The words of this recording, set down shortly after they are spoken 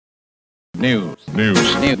News. New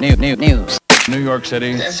York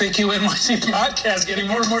City. The FAQ NYC podcast getting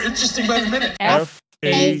more and more interesting by the minute.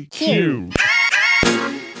 FAQ.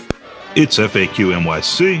 It's FAQ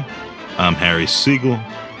NYC. I'm Harry Siegel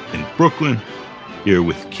in Brooklyn, here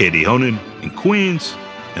with Katie Honan in Queens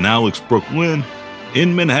and Alex Brooklyn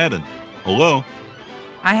in Manhattan. Hello.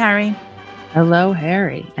 Hi, Harry. Hello,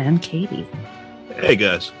 Harry and Katie. Hey,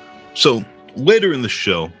 guys. So later in the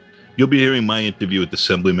show, you'll be hearing my interview with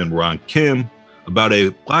Assemblyman Ron Kim about a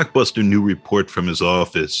blockbuster new report from his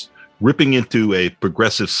office, ripping into a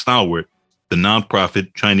progressive stalwart, the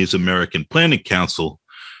nonprofit Chinese American Planning Council,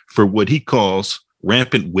 for what he calls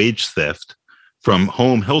rampant wage theft from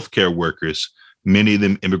home healthcare workers, many of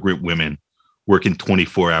them immigrant women, working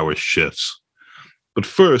 24-hour shifts. But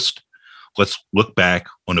first, let's look back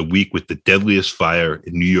on a week with the deadliest fire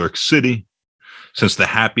in New York City since the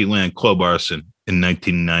Happy Land Club arson in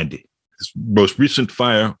 1990. This most recent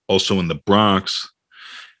fire, also in the Bronx,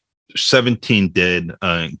 17 dead,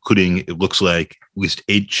 including, it looks like, at least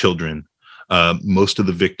 8 children. Most of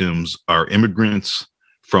the victims are immigrants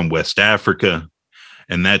from West Africa.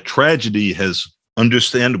 And that tragedy has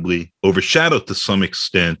understandably overshadowed to some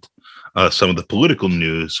extent some of the political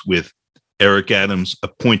news, with Eric Adams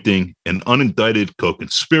appointing an unindicted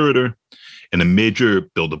co-conspirator in a major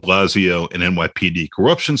Bill de Blasio and NYPD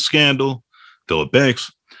corruption scandal, Philip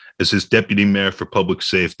Banks, as his deputy mayor for public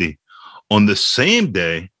safety, on the same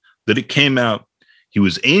day that it came out he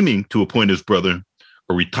was aiming to appoint his brother,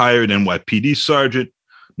 a retired NYPD sergeant,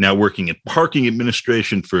 now working in parking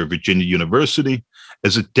administration for Virginia University,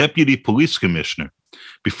 as a deputy police commissioner,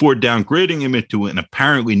 before downgrading him into an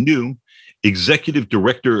apparently new executive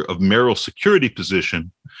director of mayoral security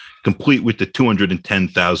position, complete with the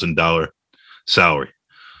 $210,000 salary.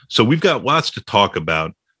 So we've got lots to talk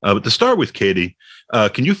about. But to start with, Katie,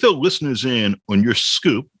 can you fill listeners in on your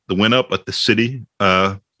scoop that went up at the city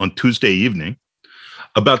on Tuesday evening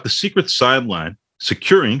about the secret sideline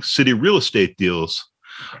securing city real estate deals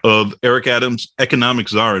of Eric Adams' economic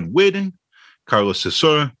czar in waiting, Carlos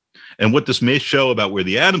Cesar, and what this may show about where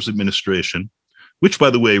the Adams administration, which, by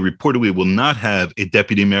the way, reportedly will not have a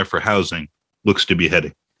deputy mayor for housing, looks to be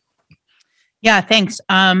heading? Yeah, thanks.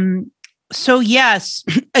 So yes,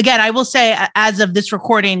 again, I will say, as of this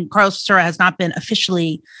recording, Carlos Cesar has not been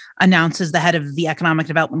officially announced as the head of the Economic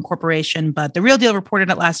Development Corporation, but The Real Deal reported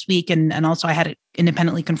it last week. And also I had it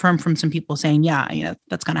independently confirmed from some people saying, yeah,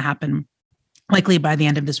 that's going to happen likely by the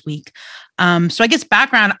end of this week. So I guess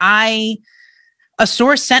background, a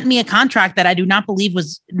source sent me a contract that I do not believe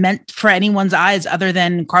was meant for anyone's eyes other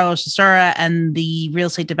than Carlos Cesar and the real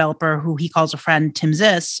estate developer who he calls a friend, Tim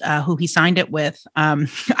Ziss, who he signed it with. I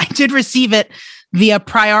did receive it via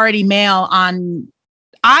priority mail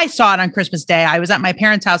I saw it on Christmas Day. I was at my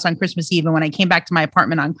parents' house on Christmas Eve, and when I came back to my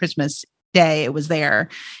apartment on Christmas Day, it was there.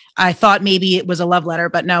 I thought maybe it was a love letter,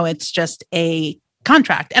 but no, it's just a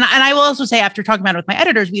contract. And I will also say, after talking about it with my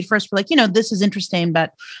editors, we at first were like, this is interesting,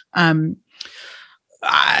 but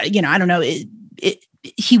I don't know.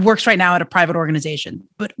 He works right now at a private organization.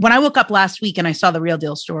 But when I woke up last week and I saw the Real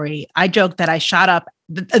Deal story, I joked that I shot up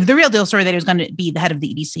the Real Deal story that he was going to be the head of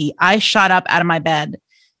the EDC. I shot up out of my bed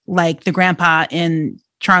like the grandpa in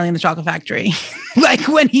Charlie and the Chocolate Factory. Like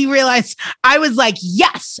when he realized, I was like,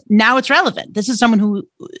 yes, now it's relevant. This is someone who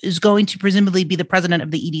is going to presumably be the president of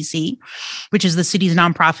the EDC, which is the city's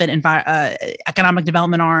nonprofit economic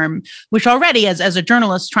development arm, which already, as a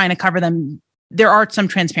journalist trying to cover them, there are some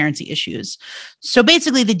transparency issues. So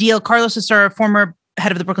basically the deal, Carlos Cesar, former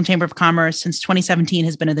head of the Brooklyn Chamber of Commerce since 2017,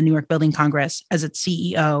 has been at the New York Building Congress as its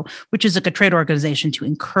CEO, which is like a trade organization to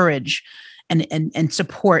encourage and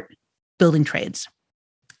support building trades.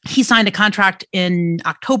 He signed a contract in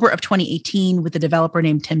October of 2018 with a developer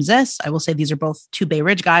named Tim Ziss. I will say these are both two Bay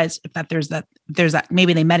Ridge guys. There's that,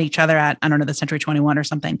 maybe they met each other at, I don't know, the Century 21 or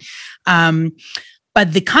something.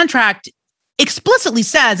 But the contract explicitly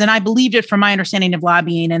says, and I believed it from my understanding of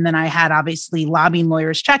lobbying, and then I had obviously lobbying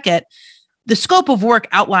lawyers check it, the scope of work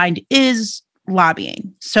outlined is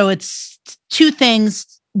lobbying. So it's two things.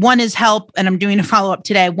 One is help, and I'm doing a follow-up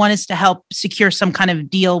today. One is to help secure some kind of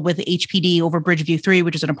deal with HPD over Bridgeview 3,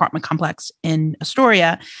 which is an apartment complex in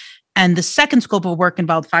Astoria. And the second scope of work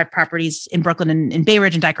involved 5 properties in Brooklyn and in Bay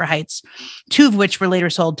Ridge and Dyker Heights, 2 of which were later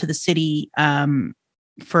sold to the city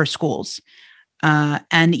for schools.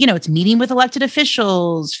 And, it's meeting with elected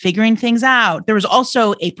officials, figuring things out. There was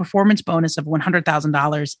also a performance bonus of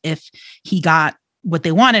 $100,000 if he got what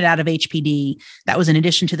they wanted out of HPD. That was in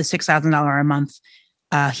addition to the $6,000 a month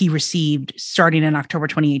he received starting in October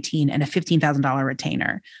 2018 and a $15,000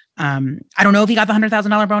 retainer. I don't know if he got the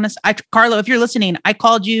 $100,000 bonus. Carlo, if you're listening, I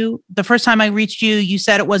called you the first time I reached you. You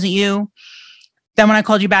said it wasn't you. Then when I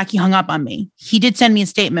called you back, he hung up on me. He did send me a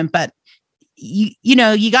statement, but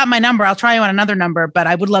you got my number. I'll try you on another number, but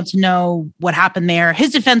I would love to know what happened there.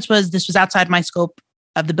 His defense was this was outside my scope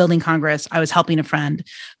of the building Congress. I was helping a friend,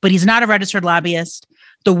 but he's not a registered lobbyist.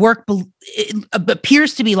 The work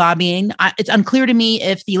appears to be lobbying. It's unclear to me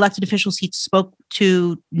if the elected officials he spoke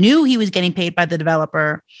to knew he was getting paid by the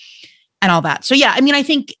developer and all that. So, yeah, I mean, I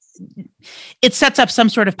think it sets up some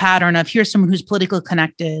sort of pattern of here's someone who's politically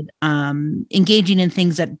connected, engaging in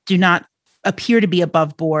things that do not appear to be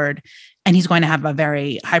above board. And he's going to have a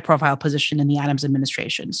very high profile position in the Adams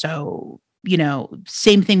administration. So,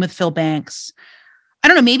 same thing with Phil Banks. I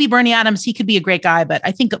don't know, maybe Bernie Adams, he could be a great guy, but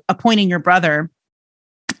I think appointing your brother,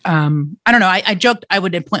 I don't know. I joked I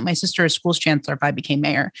would appoint my sister as school's chancellor if I became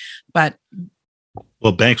mayor, but.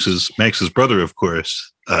 Well, Banks's brother, of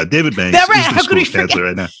course, David Banks, right. is the school's chancellor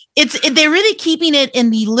right now. They're really keeping it in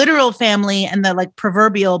the literal family and the like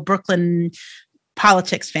proverbial Brooklyn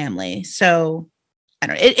politics family. So I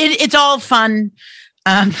don't know. It's all fun.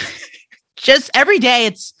 Just every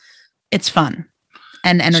day it's fun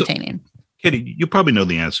and entertaining. So, Katie, you probably know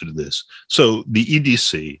the answer to this. So the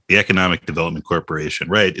EDC, the Economic Development Corporation,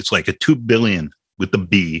 right? It's like a $2 billion with the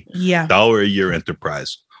B dollar a year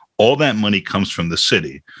enterprise. All that money comes from the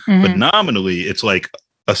city, but nominally it's like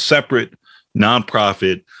a separate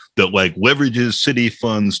nonprofit that like leverages city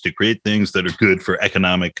funds to create things that are good for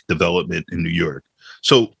economic development in New York.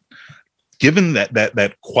 So given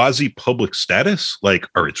that quasi-public status, like,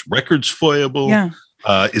 are its records foiable? Yeah.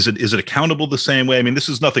 Is it accountable the same way? I mean, this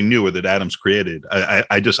is nothing new that Adams created.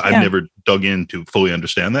 I've never dug in to fully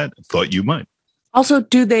understand that. Thought you might. Also,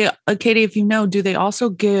 do they, Katie, if you know, do they also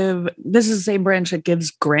give, this is the same branch that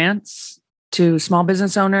gives grants to small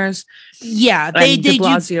business owners? Yeah. De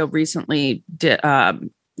Blasio recently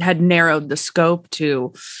had narrowed the scope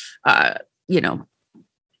to,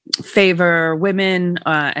 favor women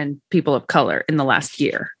and people of color in the last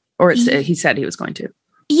year, or he said he was going to.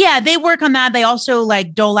 Yeah, they work on that. They also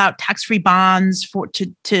like dole out tax-free bonds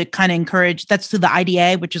to kind of encourage. That's through the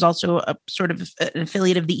IDA, which is also a sort of an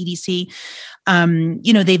affiliate of the EDC.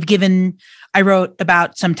 They've given. I wrote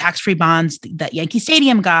about some tax-free bonds that Yankee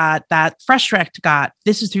Stadium got, that Fresh Direct got.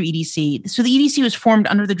 This is through EDC. So the EDC was formed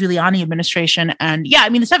under the Giuliani administration, and yeah, I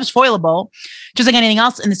mean the stuff is foilable, just like anything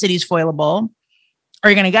else in the city is foilable. Are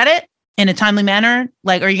you going to get it in a timely manner?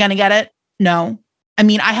 Like, are you going to get it? No. I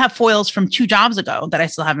mean, I have foils from 2 jobs ago that I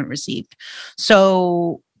still haven't received.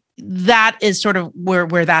 So that is sort of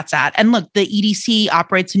where that's at. And look, the EDC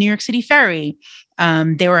operates the New York City Ferry.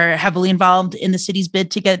 They were heavily involved in the city's bid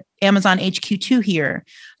to get Amazon HQ2 here.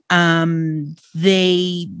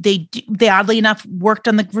 They oddly enough worked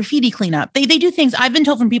on the graffiti cleanup. They do things. I've been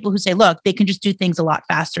told from people who say, look, they can just do things a lot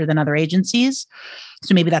faster than other agencies.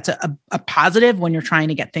 So maybe that's a positive when you're trying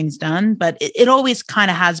to get things done. But it always kind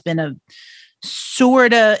of has been a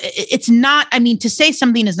sort of, it's not, I mean, to say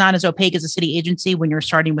something is not as opaque as a city agency when you're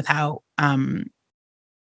starting with how, I'm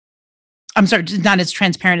sorry, not as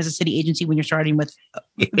transparent as a city agency when you're starting with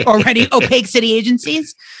already opaque city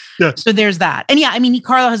agencies. Yeah. So there's that. And yeah, I mean,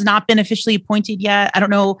 Carlo has not been officially appointed yet. I don't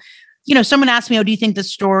know. Someone asked me, oh, do you think the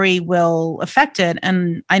story will affect it?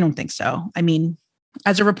 And I don't think so. I mean,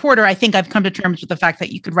 as a reporter, I think I've come to terms with the fact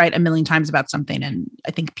that you could write a million times about something, and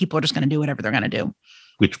I think people are just going to do whatever they're going to do.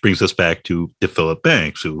 Which brings us back to Philip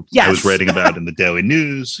Banks, who yes. I was writing about in the Daily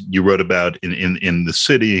News. You wrote about in the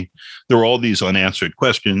city. There were all these unanswered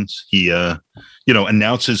questions. He,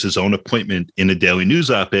 announces his own appointment in a Daily News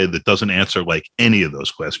op-ed that doesn't answer like any of those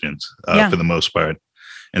questions for the most part,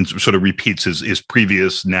 and sort of repeats his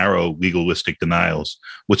previous narrow legalistic denials.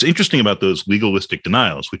 What's interesting about those legalistic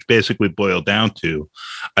denials, which basically boil down to,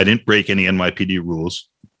 I didn't break any NYPD rules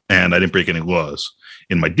and I didn't break any laws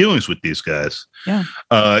in my dealings with these guys,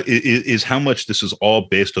 is how much this is all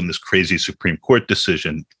based on this crazy Supreme Court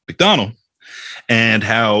decision, McDonnell, and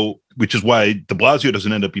which is why de Blasio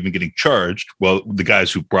doesn't end up even getting charged. Well, the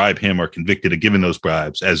guys who bribe him are convicted of giving those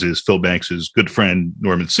bribes, as is Phil Banks's good friend,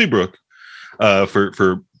 Norman Seabrook,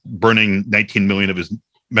 for burning 19 million of his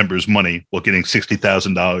members' money while getting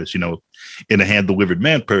 $60,000, in a hand-delivered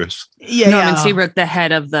man purse. Yeah, Norman Seabrook, the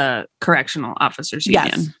head of the Correctional Officers Union.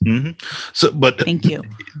 Yes. Mm-hmm. So, but thank you.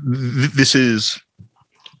 This is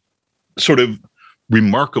sort of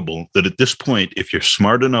remarkable that at this point, if you're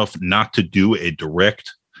smart enough not to do a direct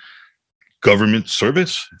government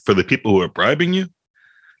service for the people who are bribing you,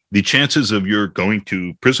 the chances of your going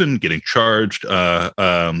to prison, getting charged,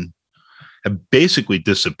 have basically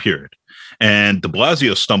disappeared. And de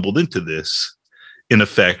Blasio stumbled into this in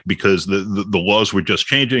effect, because the laws were just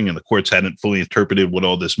changing and the courts hadn't fully interpreted what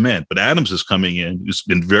all this meant. But Adams is coming in, who's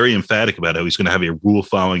been very emphatic about how he's going to have a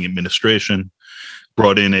rule-following administration,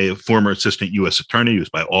 brought in a former assistant U.S. attorney who's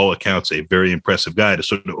by all accounts a very impressive guy to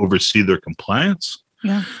sort of oversee their compliance.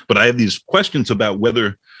 Yeah. But I have these questions about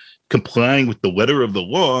whether complying with the letter of the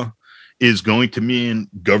law is going to mean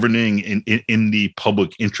governing in the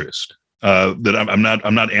public interest. That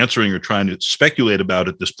I'm not answering or trying to speculate about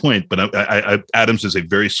at this point, but Adams is a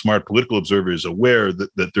very smart political observer, is aware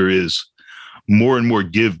that there is more and more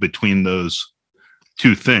give between those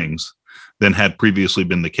two things than had previously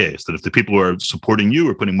been the case. That if the people who are supporting you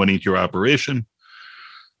or putting money into your operation,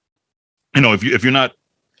 if you're not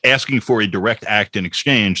asking for a direct act in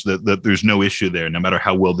exchange, that there's no issue there, no matter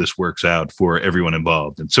how well this works out for everyone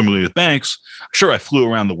involved. And similarly with banks, sure, I flew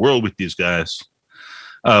around the world with these guys,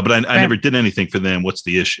 but I never did anything for them. What's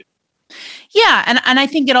the issue? Yeah. And I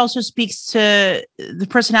think it also speaks to the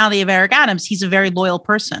personality of Eric Adams. He's a very loyal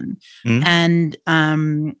person. Mm-hmm. And,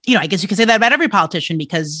 I guess you can say that about every politician,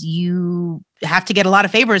 because you have to get a lot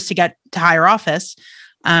of favors to get to higher office.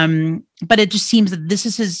 But it just seems that this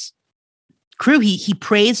is his crew. He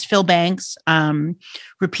praised Phil Banks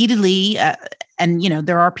repeatedly. And,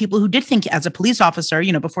 there are people who did think as a police officer,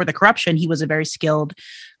 before the corruption, he was a very skilled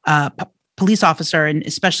police officer, and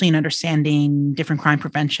especially in understanding different crime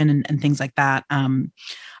prevention and things like that.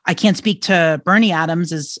 I can't speak to Bernie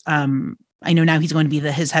Adams, as I know now he's going to be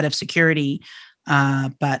his head of security.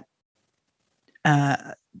 And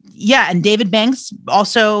David Banks,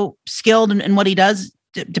 also skilled in what he does,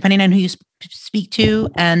 depending on who you speak to.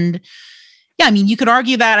 And you could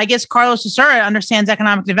argue that, I guess, Carlos Cesura understands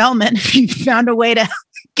economic development. If he found a way to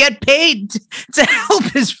get paid to help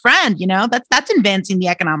his friend, that's advancing the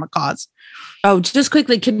economic cause. Oh, just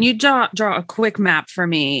quickly, can you draw a quick map for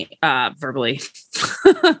me verbally?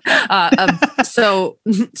 So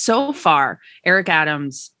far, Eric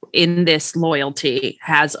Adams in this loyalty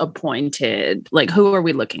has appointed, who are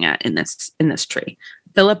we looking at in this tree?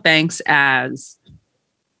 Philip Banks as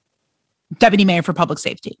Deputy Mayor for Public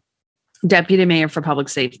Safety. David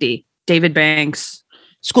Banks,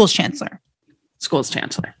 Schools Chancellor. His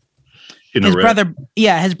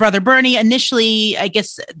brother Bernie. Initially, I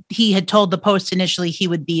guess he had told the Post he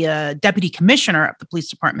would be a deputy commissioner of the police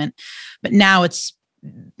department, but now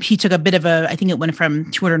he took a bit of I think it went from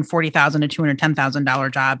 $240,000 to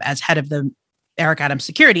 $210,000 job as head of the Eric Adams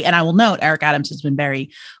security. And I will note, Eric Adams has been very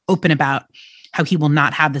open about how he will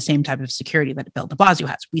not have the same type of security that Bill de Blasio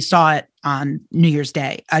has. We saw it on New Year's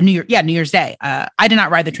Day. New Year's Day. I did not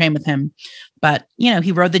ride the train with him, but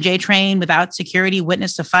he rode the J train without security,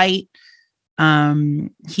 witnessed a fight.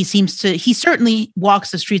 He certainly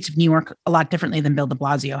walks the streets of New York a lot differently than Bill de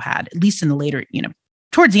Blasio had, at least in the later,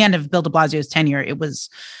 towards the end of Bill de Blasio's tenure.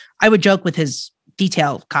 I would joke with his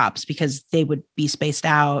detail cops because they would be spaced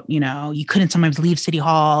out. You couldn't sometimes leave City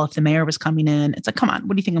Hall if the mayor was coming in. It's like, come on,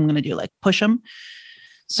 what do you think I'm going to do? Push him?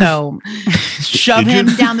 So shove him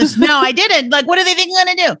down this. No, I didn't. What do they think I'm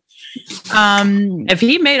going to do? If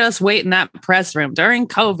he made us wait in that press room during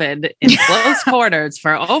COVID in close quarters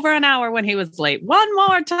for over an hour when he was late, one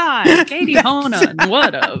more time, Katie Honan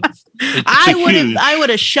would have. I would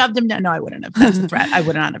have shoved him down. No, I wouldn't have. That's a threat. I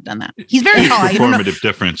would not have done that. He's very tall. Formative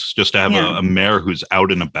difference just to have a mayor who's out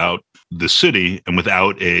and about the city and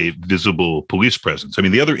without a visible police presence. I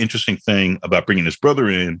mean, the other interesting thing about bringing his brother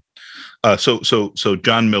in. So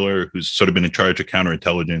John Miller, who's sort of been in charge of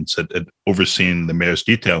counterintelligence, had overseen the mayor's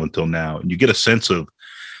detail until now. And you get a sense of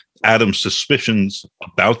Adams' suspicions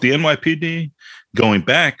about the NYPD going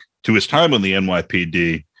back to his time on the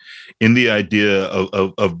NYPD in the idea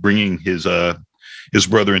of bringing his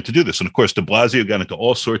brother in to do this. And of course, de Blasio got into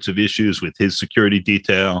all sorts of issues with his security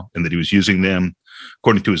detail and that he was using them,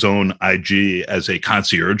 according to his own IG, as a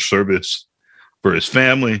concierge service for his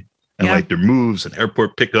family and their moves and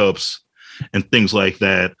airport pickups and things like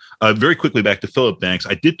that. Very quickly back to Philip Banks.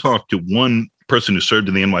 I did talk to one person who served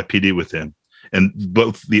in the NYPD with him, and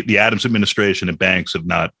both the Adams administration and Banks have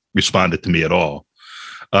not responded to me at all.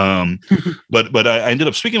 But I ended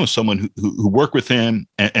up speaking with someone who worked with him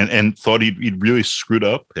and thought he'd really screwed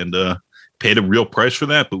up and paid a real price for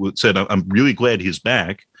that, but said, I'm really glad he's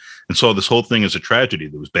back, and saw this whole thing as a tragedy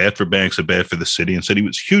that was bad for Banks and bad for the city, and said he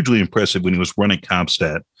was hugely impressive when he was running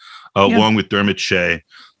CompStat, along with Dermot Shea,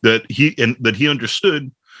 that he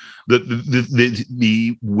understood that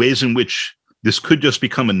the ways in which this could just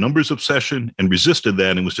become a numbers obsession, and resisted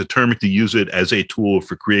that, and was determined to use it as a tool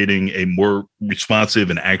for creating a more responsive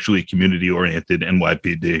and actually community-oriented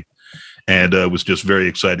NYPD, and was just very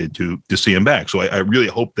excited to see him back. So I really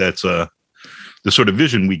hope that's the sort of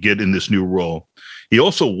vision we get in this new role. He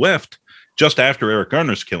also left just after Eric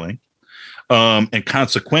Garner's killing, and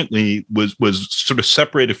consequently was sort of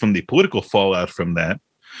separated from the political fallout from that,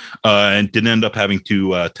 and didn't end up having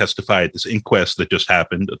to testify at this inquest that just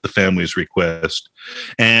happened at the family's request.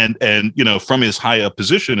 And from his high up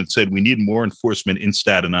position, it said we need more enforcement in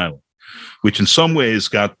Staten Island, which in some ways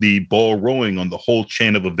got the ball rolling on the whole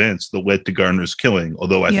chain of events that led to Garner's killing.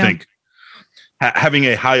 Although I think having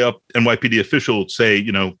a high up NYPD official say,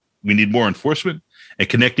 we need more enforcement, and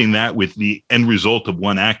connecting that with the end result of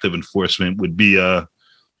one act of enforcement would be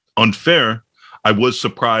unfair. I was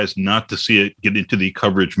surprised not to see it get into the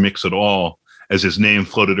coverage mix at all, as his name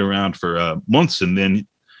floated around for months. And then,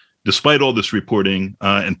 despite all this reporting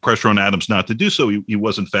and pressure on Adams not to do so, he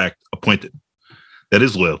was in fact appointed. That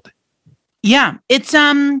is loyalty. Yeah, it's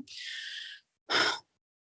I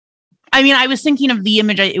was thinking of the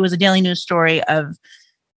image. It was a Daily News story of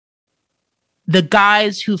the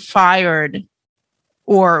guys who fired,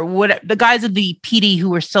 or the guys of the PD who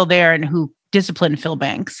were still there and who disciplined Phil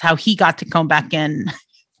Banks, how he got to come back in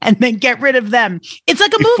and then get rid of them. It's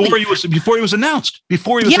like a movie. Before he was announced.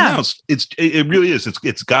 It really is.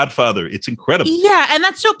 It's Godfather. It's incredible. Yeah, and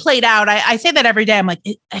that's so played out. I say that every day. I'm like,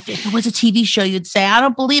 if it was a TV show, you'd say, I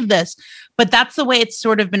don't believe this. But that's the way it's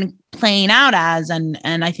sort of been playing out as. And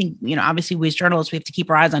I think, obviously we as journalists, we have to keep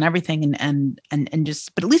our eyes on everything and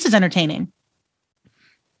just, but at least it's entertaining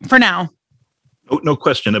for now. No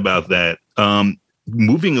question about that.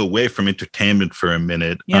 Moving away from entertainment for a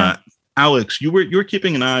minute, Alex, you were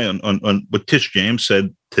keeping an eye on what Tish James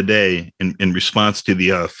said today in response to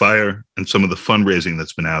the fire and some of the fundraising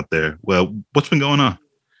that's been out there. Well, what's been going on?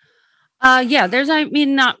 There's,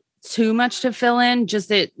 not too much to fill in, just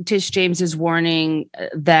that Tish James is warning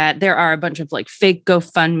that there are a bunch of fake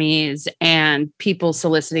GoFundMes and people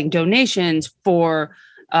soliciting donations for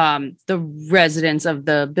the residents of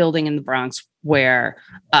the building in the Bronx where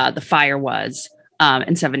the fire was.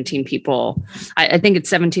 And 17 people. I think it's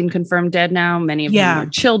 17 confirmed dead now. Many of them are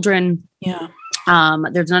children. Yeah.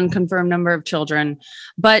 There's an unconfirmed number of children.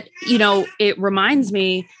 But, it reminds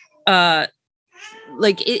me,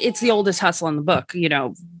 it's the oldest hustle in the book.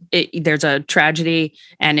 There's a tragedy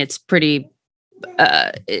and it's pretty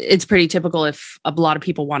typical if a lot of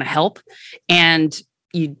people want to help. And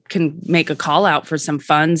you can make a call out for some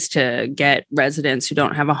funds to get residents who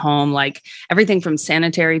don't have a home, like everything from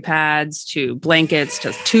sanitary pads to blankets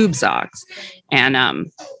to tube socks.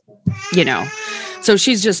 And, so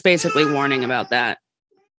she's just basically warning about that.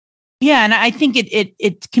 Yeah. And I think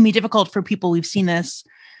it can be difficult for people. We've seen this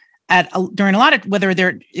during a lot of, whether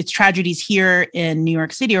it's tragedies here in New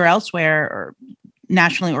York City or elsewhere or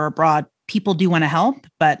nationally or abroad. People do want to help,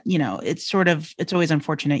 but it's always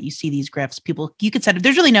unfortunate. You see these grifts. You could set up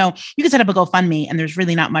a GoFundMe and there's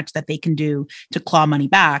really not much that they can do to claw money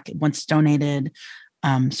back once it's donated.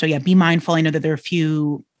 Be mindful. I know that there are a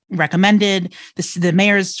few recommended. The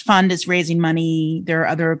mayor's fund is raising money. There are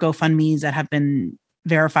other GoFundMes that have been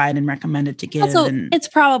verified and recommended to give. Also, it's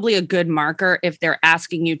probably a good marker if they're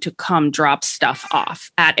asking you to come drop stuff off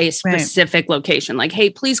at a specific location. Like, hey,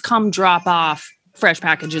 please come drop off fresh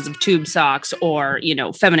packages of tube socks or,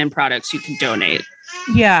 feminine products you can donate.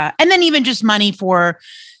 Yeah. And then even just money for,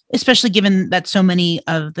 especially given that so many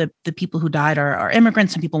of the people who died are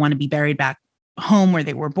immigrants. Some people want to be buried back home where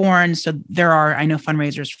they were born. So there are, I know,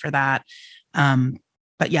 fundraisers for that.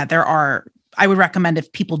 But yeah, I would recommend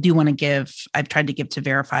if people do want to give, I've tried to give to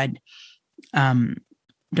verified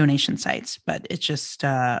donation sites, but it's just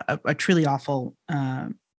a truly awful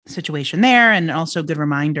situation there, and also a good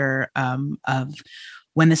reminder of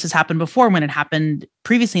when this has happened before, when it happened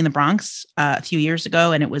previously in the Bronx a few years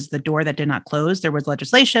ago, and it was the door that did not close. There was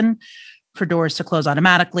legislation for doors to close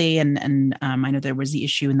automatically, and I know there was the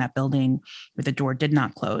issue in that building where the door did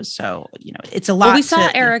not close. So it's a lot. Well,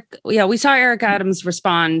 we saw Eric Adams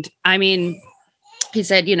respond. I mean, he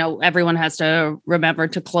said, everyone has to remember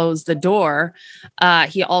to close the door.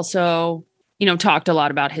 He also talked a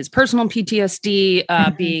lot about his personal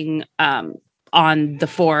PTSD, being on the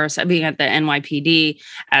force, being at the NYPD,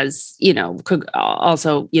 as, could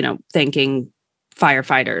also, thanking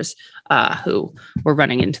firefighters who were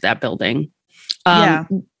running into that building.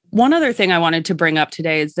 One other thing I wanted to bring up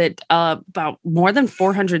today is that about more than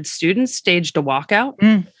 400 students staged a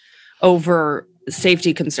walkout over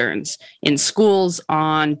safety concerns in schools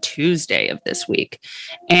on Tuesday of this week.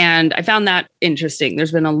 And I found that interesting.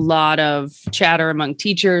 There's been a lot of chatter among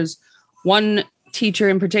teachers. One teacher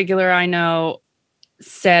in particular I know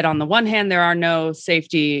said, on the one hand, there are no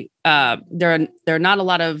safety, there are not a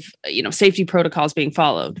lot of, safety protocols being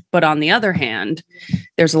followed. But on the other hand,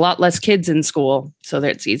 there's a lot less kids in school, so that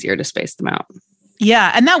it's easier to space them out.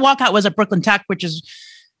 Yeah. And that walkout was at Brooklyn Tech, which is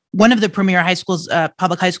one of the premier high schools,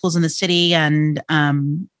 public high schools in the city. And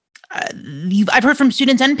I've heard from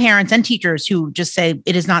students and parents and teachers who just say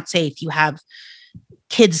it is not safe. You have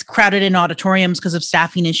kids crowded in auditoriums because of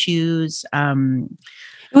staffing issues.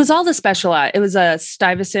 It was all the specialized. It was a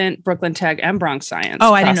Stuyvesant, Brooklyn Tech, and Bronx Science.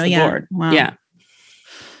 Oh, I didn't know. Yeah. Wow. Yeah.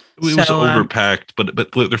 It was overpacked, but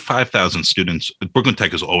there are 5,000 students. Brooklyn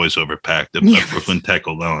Tech is always overpacked. Brooklyn Tech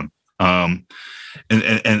alone, and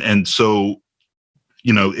so,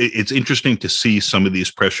 it's interesting to see some of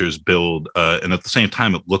these pressures build, and at the same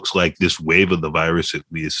time, it looks like this wave of the virus, at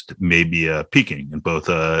least, may be peaking. And both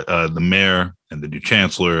the mayor and the new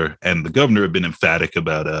chancellor and the governor have been emphatic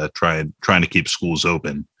about trying to keep schools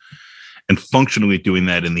open, and functionally doing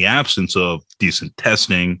that in the absence of decent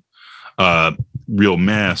testing, real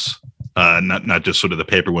masks, not just sort of the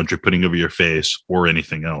paper ones you're putting over your face or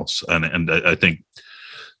anything else. And I think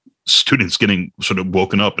students getting sort of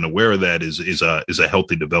woken up and aware of that is a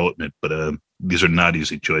healthy development, but these are not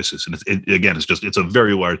easy choices. And it's a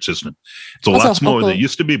very large system. It's a lot smaller than it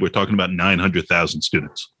used to be. We're talking about 900,000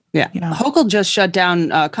 students. Yeah. Hochul just shut down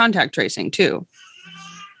contact tracing too,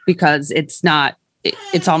 because it's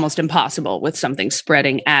almost impossible with something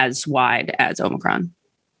spreading as wide as Omicron.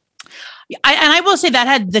 I will say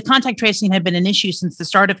that the contact tracing had been an issue since the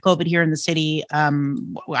start of COVID here in the city.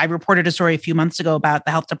 I reported a story a few months ago about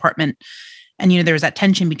the health department, and there was that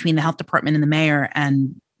tension between the health department and the mayor,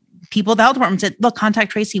 and people at the health department said, look,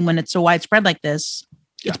 contact tracing, when it's so widespread like this,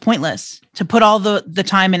 it's pointless to put all the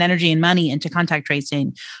time and energy and money into contact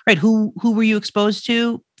tracing, right? Who were you exposed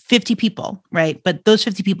to? 50 people, right? But those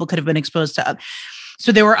 50 people could have been exposed to.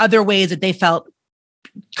 So there were other ways that they felt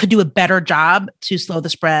could do a better job to slow the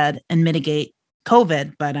spread and mitigate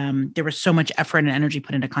COVID, but there was so much effort and energy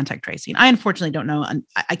put into contact tracing. I unfortunately don't know.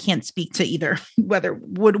 I can't speak to either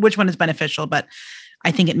which one is beneficial, but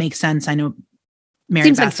I think it makes sense. I know Mary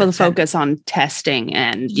seems like for the focus on testing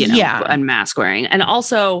and and mask wearing, and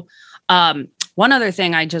also one other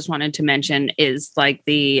thing I just wanted to mention is like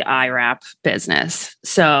the IRAP business.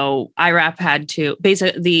 So IRAP had to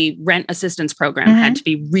basically the rent assistance program had to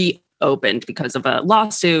be reopened because of a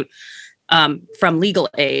lawsuit from legal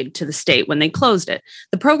aid to the state when they closed it.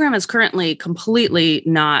 The program is currently completely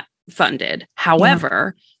not funded.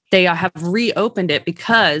 However, they have reopened it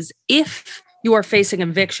because if you are facing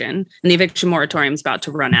eviction, and the eviction moratorium is about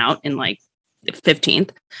to run out in like the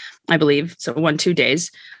 15th, I believe. So 2 days.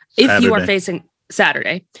 If you are facing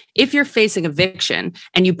Saturday, if you're facing eviction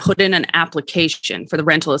and you put in an application for the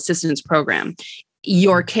rental assistance program,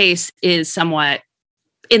 your case is somewhat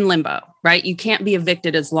in limbo, right? You can't be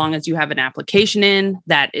evicted as long as you have an application in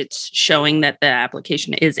that it's showing that the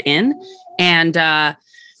application is in. And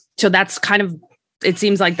so that's kind of, it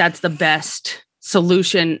seems like that's the best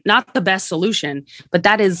solution, not the best solution, but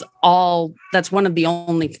that's one of the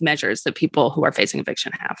only measures that people who are facing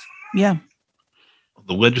eviction have. Yeah.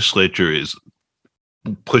 The legislature is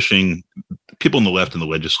pushing, people on the left in the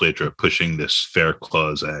legislature are pushing this Fair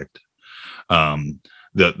Clause Act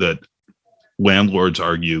that landlords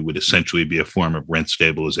argue would essentially be a form of rent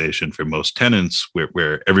stabilization for most tenants,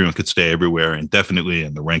 where everyone could stay everywhere indefinitely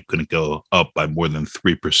and the rent couldn't go up by more than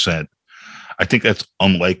 3%. I think that's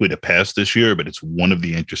unlikely to pass this year, but it's one of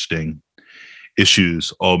the interesting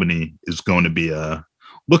issues Albany is going to be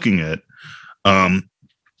looking at.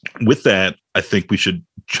 With that, I think we should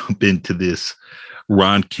jump into this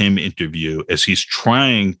Ron Kim interview as he's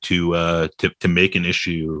trying to make an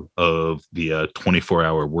issue of the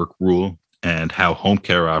 24-hour work rule and how home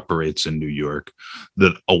care operates in New York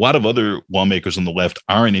that a lot of other lawmakers on the left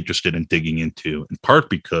aren't interested in digging into, in part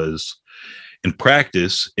because in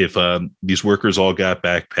practice, if these workers all got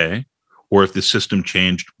back pay, or if the system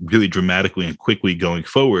changed really dramatically and quickly going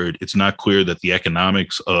forward, it's not clear that the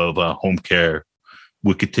economics of home care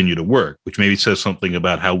would continue to work, which maybe says something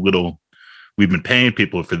about how little we've been paying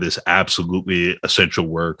people for this absolutely essential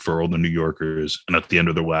work for older New Yorkers and at the end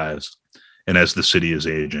of their lives, and as the city is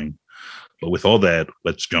aging. But with all that,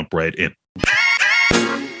 let's jump right in.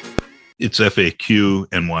 It's FAQ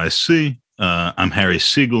NYC. I'm Harry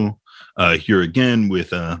Siegel, here again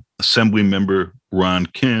with Assembly Member Ron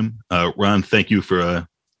Kim. Ron, thank you for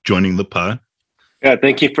joining the pod. Yeah,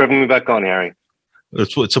 thank you for having me back on, Harry.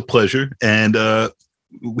 It's a pleasure. And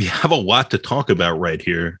we have a lot to talk about right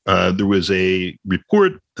here. There was a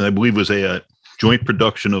report that I believe was a joint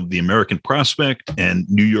production of the American Prospect and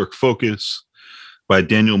New York Focus by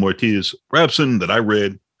Daniel Mortiz Rabson that I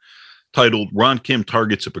read, titled Ron Kim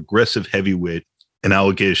Targets a Progressive Heavyweight and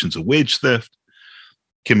Allegations of Wage Theft.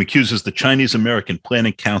 Kim accuses the Chinese American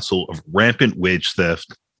Planning Council of rampant wage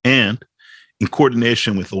theft and, in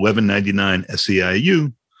coordination with 1199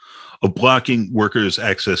 SEIU, of blocking workers'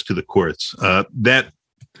 access to the courts. That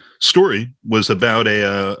story was about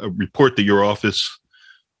a report that your office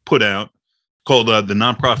put out called The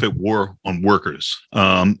Nonprofit War on Workers.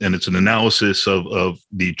 And it's an analysis of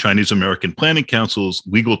the Chinese American Planning Council's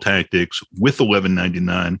legal tactics with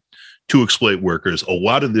 1199 to exploit workers. A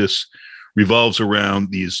lot of this revolves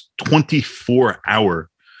around these 24-hour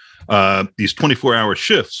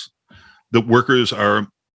shifts that workers are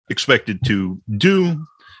expected to do,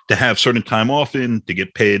 to have certain time off in, to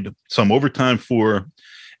get paid some overtime for.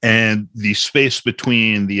 And the space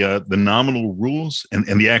between the nominal rules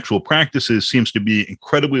and the actual practices seems to be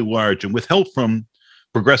incredibly large. And with help from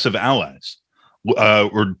progressive allies,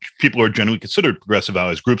 or people who are generally considered progressive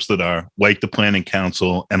allies, groups that are like the Planning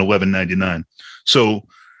Council and 1199. So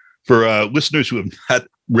for listeners who have not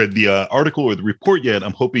read the article or the report yet,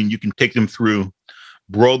 I'm hoping you can take them through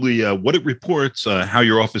broadly what it reports, how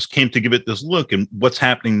your office came to give it this look, and what's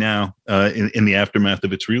happening now in the aftermath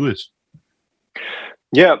of its release.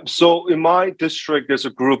 Yeah, so in my district, there's a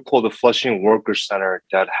group called the Flushing Workers Center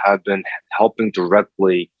that have been helping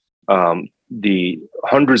directly the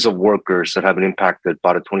hundreds of workers that have been impacted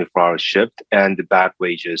by the 24-hour shift and the back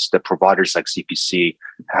wages that providers like CPC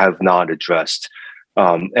have not addressed.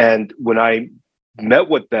 And when I met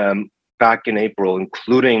with them back in April,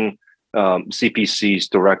 including CPC's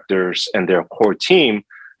directors and their core team,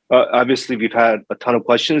 obviously, we've had a ton of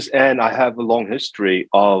questions, and I have a long history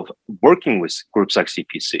of working with groups like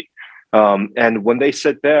CPC. And when they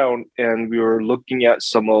sat down and we were looking at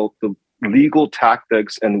some of the legal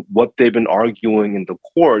tactics and what they've been arguing in the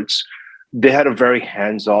courts, they had a very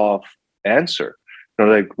hands-off answer. They're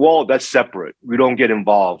like, well, that's separate. We don't get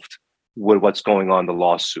involved with what's going on in the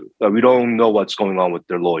lawsuit. We don't know what's going on with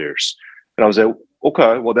their lawyers. And I was like,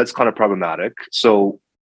 okay, well, that's kind of problematic. So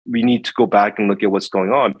we need to go back and look at what's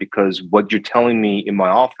going on, because what you're telling me in my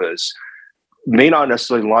office may not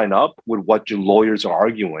necessarily line up with what your lawyers are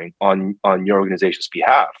arguing on your organization's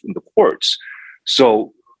behalf in the courts.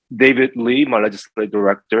 So David Lee, my legislative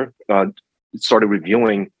director, started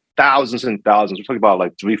reviewing thousands and thousands. We're talking about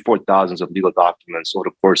like 3,000-4,000 of legal documents over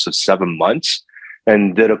the course of 7 months,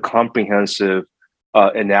 and did a comprehensive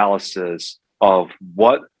analysis of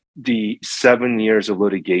what the 7 years of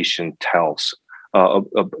litigation tells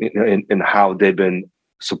in how they've been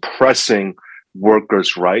suppressing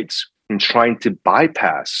workers' rights and trying to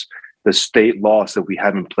bypass the state laws that we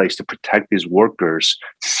have in place to protect these workers,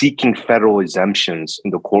 seeking federal exemptions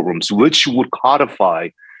in the courtrooms, which would codify,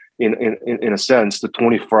 in a sense, the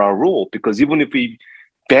 24-hour rule. Because even if we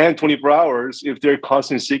ban 24 hours, if they're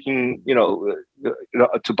constantly seeking,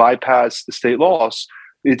 to bypass the state laws,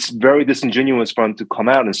 it's very disingenuous for them to come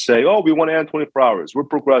out and say, oh, we want to end 24 hours. We're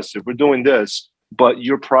progressive. We're doing this. But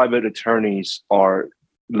your private attorneys are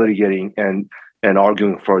litigating and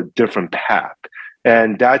arguing for a different path.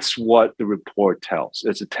 And that's what the report tells.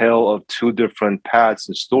 It's a tale of two different paths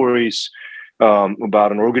and stories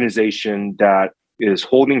about an organization that is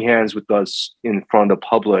holding hands with us in front of the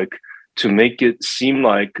public to make it seem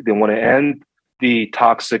like they want to end the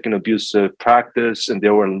toxic and abusive practice, and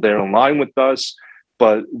they're in line with us.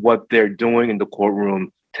 But what they're doing in the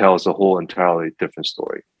courtroom tells a whole entirely different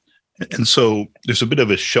story. And so there's a bit of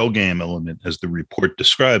a shell game element, as the report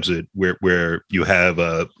describes it, where you have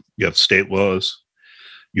state laws,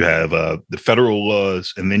 you have the federal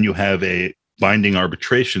laws, and then you have a binding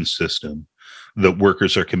arbitration system that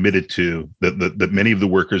workers are committed to, that many of the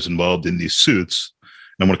workers involved in these suits,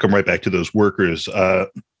 and I want to come right back to those workers,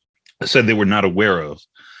 said they were not aware of,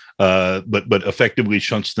 but effectively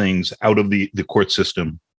shunts things out of the court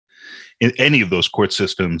system, in any of those court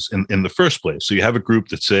systems in the first place. So you have a group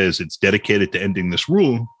that says it's dedicated to ending this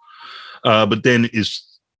rule, but then is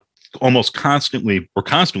almost constantly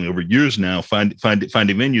over years now finding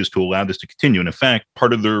venues to allow this to continue. And in fact,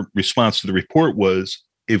 part of their response to the report was,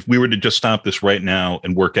 if we were to just stop this right now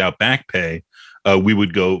and work out back pay, we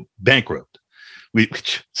would go bankrupt,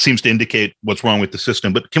 which seems to indicate what's wrong with the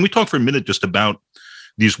system. But can we talk for a minute just about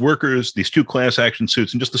these workers, these two class action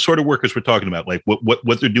suits, and just the sort of workers we're talking about, like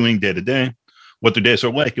what they're doing day to day, what their days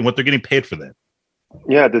are like, and what they're getting paid for that?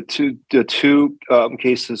 Yeah, the two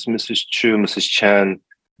cases, Mrs. Chu, Mrs. Chen,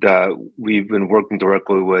 that we've been working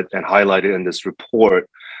directly with and highlighted in this report,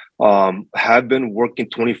 have been working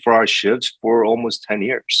 24-hour shifts for almost 10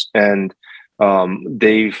 years. And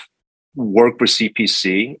they've worked for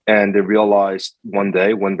CPC, and they realized one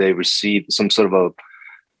day when they received some sort of a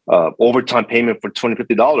overtime payment for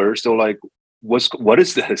 $250, they're like, what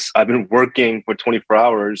is this? I've been working for 24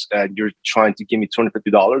 hours and you're trying to give me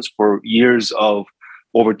 $250 for years of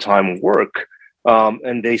overtime work.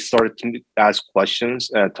 And they started to ask questions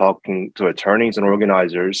and talking to attorneys and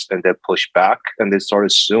organizers, and they pushed back and they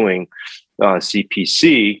started suing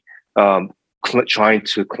CPC, trying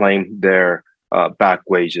to claim their back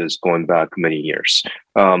wages going back many years.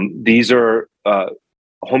 These are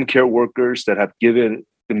home care workers that have given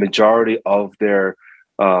the majority of their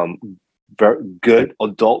very good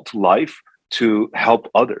adult life to help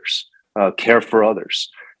others, care for others.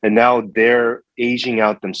 And now they're aging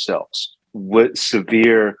out themselves with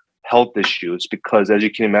severe health issues because, as you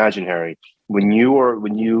can imagine, Harry, when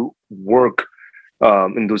you work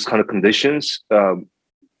in those kind of conditions,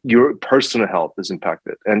 your personal health is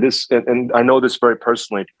impacted. And I know this very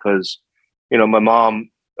personally because, my mom,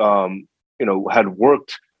 had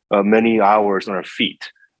worked many hours on her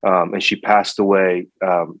feet, and she passed away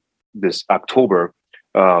this October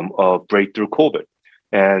of breakthrough COVID.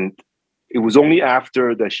 And it was only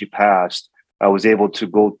after that she passed, I was able to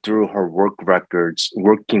go through her work records,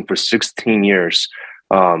 working for 16 years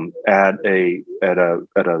at a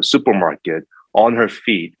supermarket on her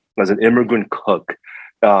feet as an immigrant cook.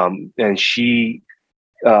 And she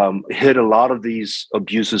hid a lot of these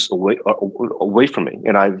abuses away from me.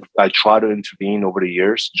 And I tried to intervene over the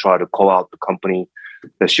years, try to call out the company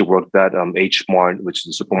that she worked at, H Mart, which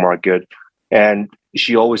is a supermarket. And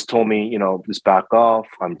she always told me, just back off.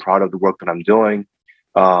 I'm proud of the work that I'm doing.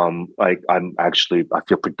 I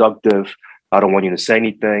feel productive. I don't want you to say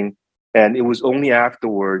anything. And it was only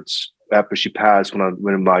afterwards, after she passed,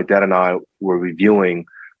 when my dad and I were reviewing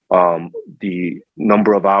the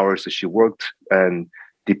number of hours that she worked and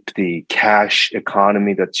the cash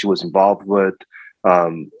economy that she was involved with,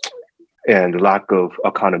 and the lack of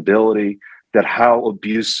accountability, that how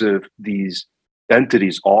abusive these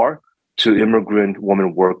entities are to immigrant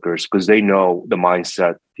women workers, because they know the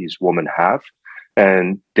mindset these women have,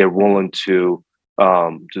 and they're willing to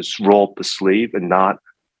just roll up the sleeve and not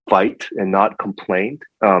fight and not complain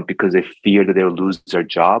because they fear that they'll lose their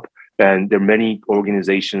job. And there are many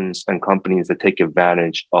organizations and companies that take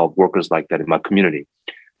advantage of workers like that in my community.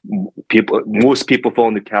 Most people fall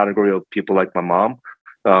in the category of people like my mom,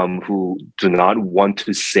 who do not want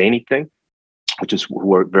to say anything,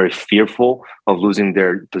 who are very fearful of losing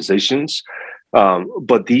their positions.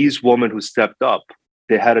 But these women who stepped up,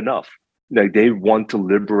 they had enough. Like, they want to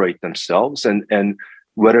liberate themselves, and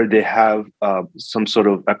whether they have some sort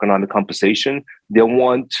of economic compensation, they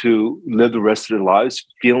want to live the rest of their lives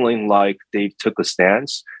feeling like they took a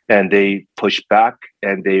stance and they push back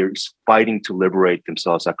and they're fighting to liberate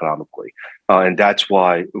themselves economically. And that's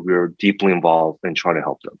why we're deeply involved in trying to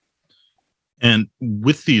help them. And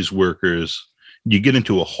with these workers, you get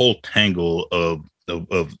into a whole tangle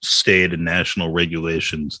of state and national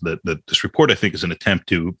regulations that this report, I think, is an attempt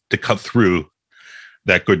to cut through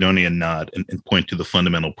that Gordonian knot and point to the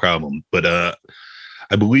fundamental problem. But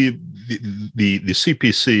I believe the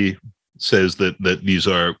CPC says that these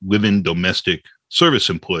are live-in domestic service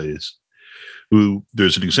employees who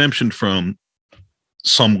there's an exemption from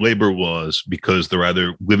some labor laws because they're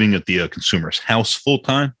either living at the consumer's house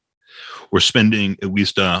full-time or spending at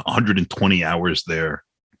least 120 hours there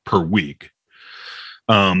per week.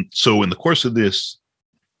 So in the course of this,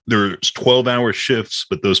 there's 12-hour shifts,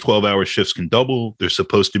 but those 12-hour shifts can double. There's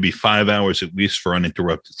supposed to be 5 hours at least for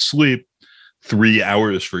uninterrupted sleep, 3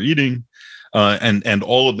 hours for eating. And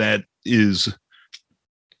all of that is,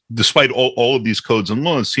 despite all of these codes and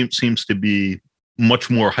laws, seems to be much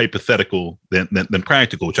more hypothetical than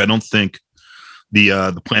practical, which I don't think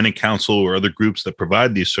the Planning Council or other groups that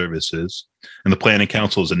provide these services, and the Planning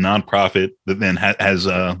Council is a nonprofit that then has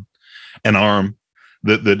an arm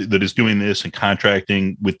that is doing this and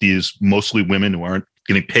contracting with these mostly women who aren't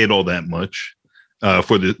getting paid all that much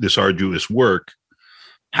for this arduous work.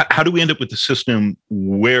 How do we end up with the system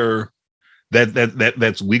where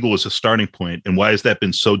that's legal as a starting point, and why has that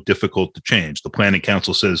been so difficult to change? The Planning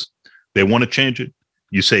Council says they want to change it.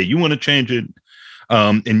 You say you want to change it,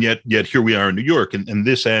 and yet here we are in New York, and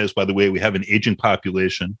this, as by the way, we have an aging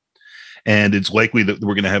population. And it's likely that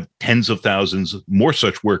we're going to have tens of thousands more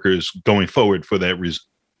such workers going forward for that reason.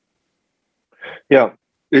 Yeah,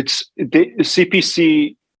 the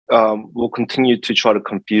CPC will continue to try to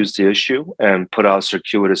confuse the issue and put out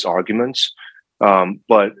circuitous arguments.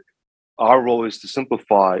 But our role is to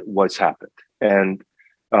simplify what's happened and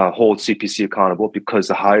hold CPC accountable, because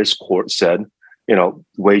the highest court said,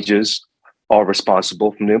 wages are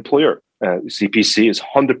responsible from the employer. CPC is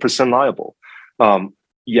 100% liable.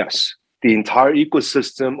 Yes. The entire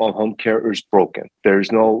ecosystem of home care is broken.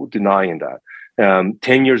 There's no denying that.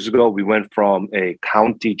 10 years ago, we went from a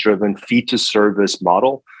county-driven fee-to-service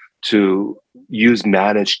model to use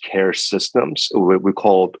managed care systems, what we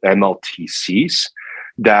call MLTCs,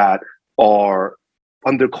 that are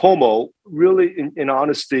under Cuomo. Really, in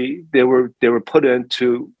honesty, they were put in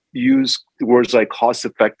to use words like cost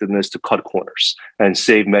effectiveness to cut corners and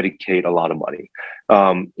save Medicaid a lot of money.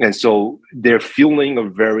 And so they're fueling a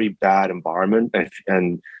very bad environment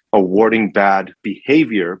and awarding bad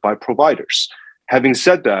behavior by providers. Having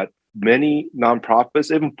said that, many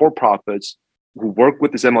nonprofits, even for-profits, who work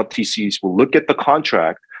with these MLTCs will look at the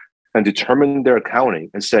contract and determine their accounting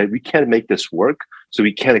and say, we can't make this work, so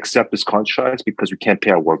we can't accept this contract because we can't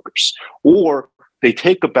pay our workers. Or they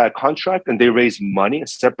take a bad contract and they raise money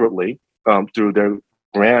separately through their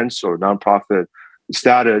grants or nonprofit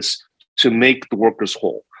status to make the workers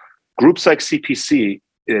whole. Groups like CPC,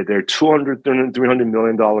 they're $200, $300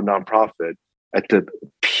 million nonprofit. At the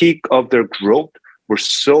peak of their growth, were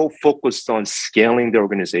so focused on scaling their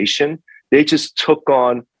organization, they just took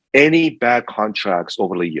on any bad contracts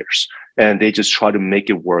over the years. And they just try to make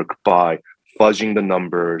it work by fudging the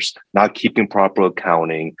numbers, not keeping proper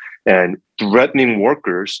accounting, and threatening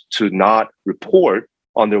workers to not report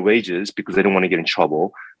on their wages because they don't want to get in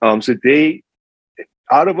trouble. So they,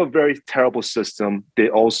 out of a very terrible system, they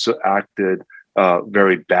also acted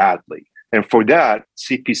very badly. And for that,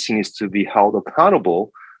 CPC needs to be held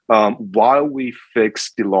accountable while we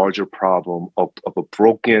fix the larger problem of a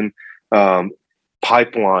broken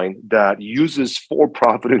pipeline that uses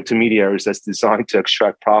for-profit intermediaries that's designed to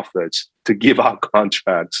extract profits to give out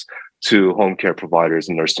contracts to home care providers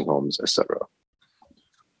and nursing homes, et cetera.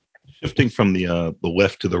 Shifting from the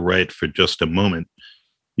left to the right for just a moment,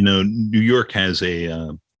 New York has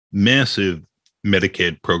a massive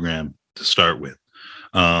Medicaid program to start with.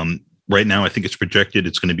 Right now, I think it's projected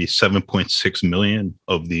it's going to be 7.6 million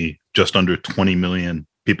of the just under 20 million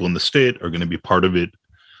people in the state are going to be part of it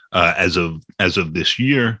as of this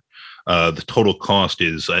year. The total cost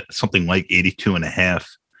is something like $82.5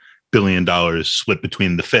 billion split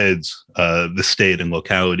between the feds, the state, and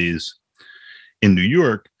localities in New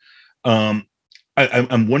York. I'm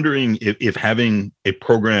wondering if having a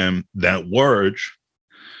program that large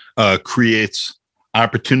creates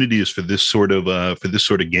opportunities for this sort of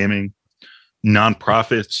gaming.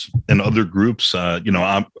 Nonprofits and other groups,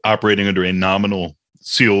 operating under a nominal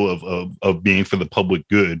seal of being for the public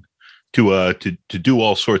good, to do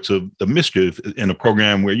all sorts of mischief in a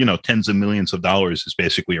program where tens of millions of dollars is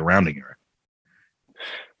basically a rounding error.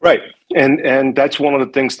 Right, and that's one of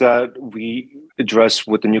the things that we address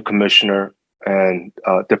with the new commissioner and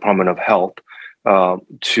Department of Health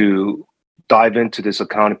to dive into this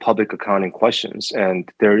public accounting questions.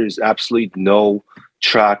 And there is absolutely no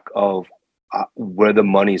track of where the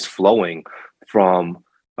money is flowing from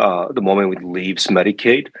the moment it leaves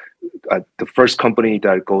Medicaid. The first company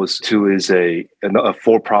that goes to is a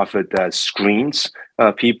for-profit that screens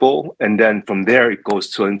people. And then from there, it goes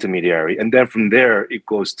to an intermediary. And then from there, it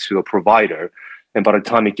goes to a provider. And by the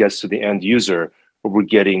time it gets to the end user, we're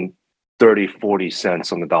getting 30, 40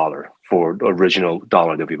 cents on the dollar for the original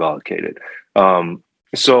dollar that we've allocated.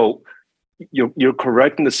 So you're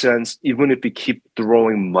correct in the sense, even if we keep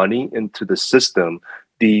throwing money into the system,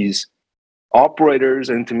 these operators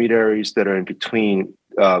and intermediaries that are in between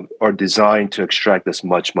are designed to extract as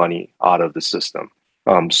much money out of the system.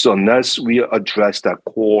 So unless we address that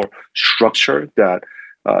core structure that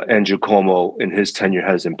Andrew Cuomo in his tenure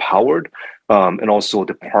has empowered, and also a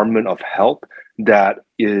Department of Health that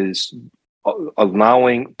is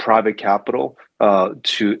allowing private capital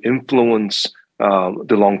to influence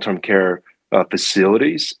the long-term care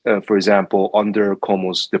facilities. For example, under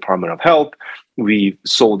Cuomo's Department of Health, we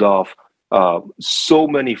sold off so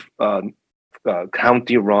many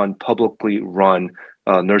county-run, publicly run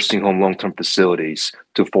nursing home long-term facilities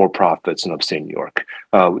to for-profits in upstate New York,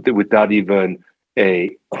 without even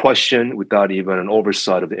a question, without even an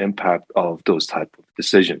oversight of the impact of those type of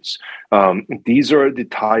decisions. These are the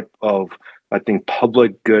type of, I think,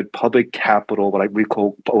 public good, public capital, what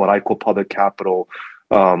I call public capital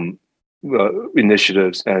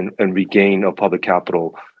initiatives and regain of public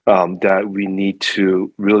capital that we need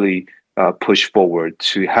to really push forward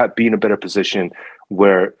to be in a better position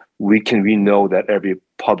where we know that every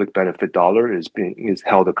public benefit dollar is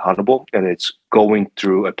held accountable, and it's going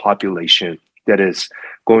through a population that is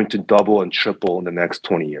going to double and triple in the next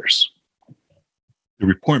 20 years. The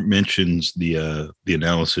report mentions the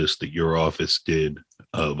analysis that your office did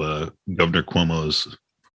of Governor Cuomo's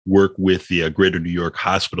work with the Greater New York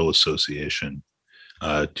Hospital Association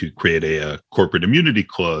to create a corporate immunity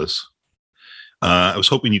clause. I was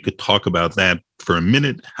hoping you could talk about that for a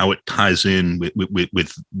minute how it ties in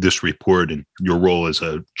with this report and your role as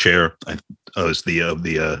a chair as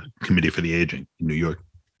the Committee for the Aging in New York?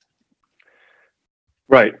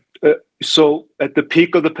 Right. So at the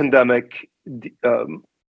peak of the pandemic,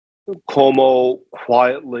 Cuomo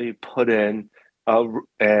quietly put in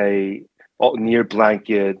a near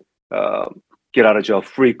blanket get out of jail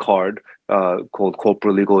free card called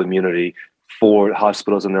corporate legal immunity for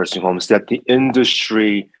hospitals and nursing homes that the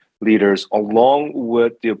industry leaders, along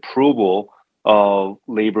with the approval of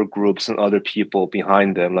labor groups and other people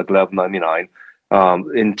behind them, like 1199,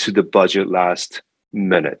 into the budget last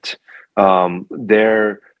minute.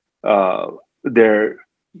 Their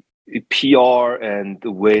PR and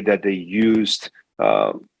the way that they used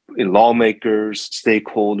lawmakers,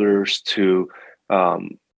 stakeholders to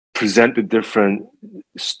present a different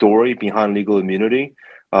story behind legal immunity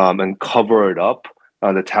and cover it up,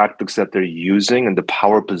 the tactics that they're using and the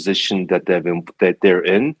power position that they're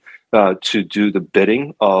in to do the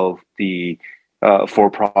bidding of the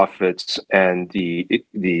for-profits and the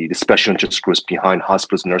special interest groups behind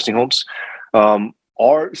hospitals and nursing homes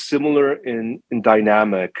are similar in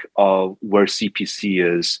dynamic of where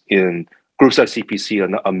CPC is in groups like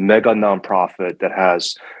CPC, a mega nonprofit that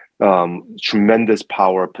has tremendous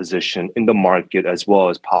power position in the market as well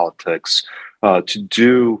as politics to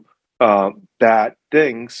do bad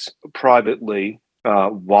things privately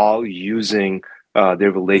while using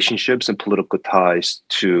their relationships and political ties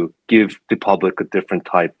to give the public a different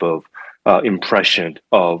type of impression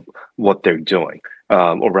of what they're doing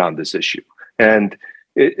around this issue. And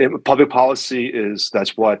public policy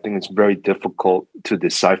that's why I think it's very difficult to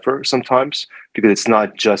decipher sometimes, because it's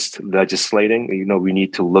not just legislating. We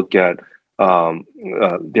need to look at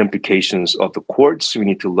the implications of the courts. We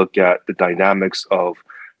need to look at the dynamics of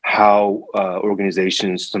how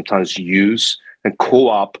organizations sometimes use and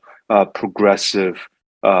co-opt progressive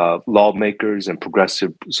lawmakers and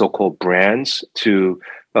progressive so-called brands to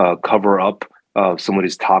cover up some of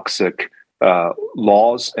these toxic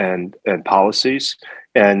laws and policies.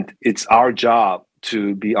 And it's our job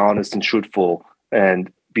to be honest and truthful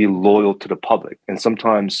and be loyal to the public. And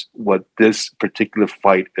sometimes what this particular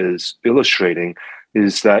fight is illustrating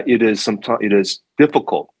is that it is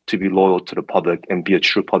difficult to be loyal to the public and be a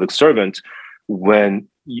true public servant when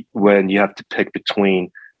you have to pick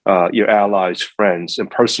between your allies, friends,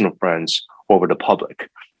 and personal friends over the public.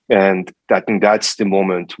 And I think that's the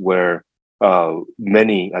moment where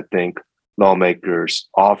many, I think, lawmakers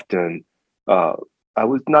often, I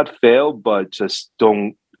would not fail, but just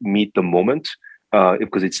don't meet the moment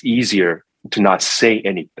because it's easier to not say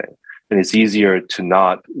anything. And it's easier to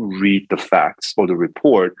not read the facts or the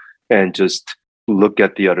report and just look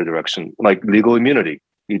at the other direction. Like legal immunity,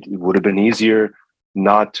 it would have been easier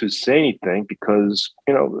not to say anything because,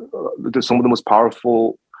 some of the most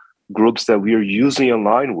powerful groups that we are usually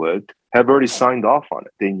aligned with have already signed off on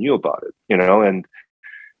it. They knew about it,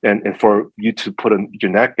 and for you to put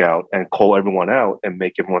your neck out and call everyone out and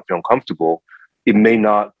make everyone feel uncomfortable, it may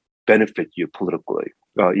not benefit you politically.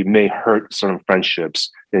 It may hurt certain friendships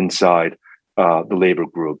inside the labor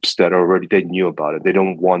groups that they knew about it. They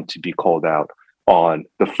don't want to be called out on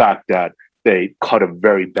the fact that they cut a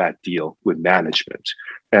very bad deal with management.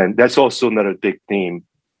 And that's also another big theme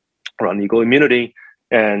around legal immunity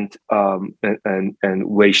and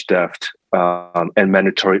wage theft and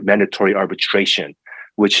mandatory arbitration,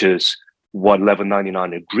 which is what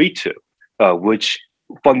 1199 agreed to, which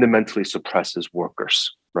fundamentally suppresses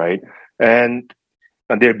workers, right? And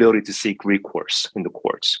their ability to seek recourse in the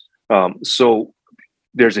courts. So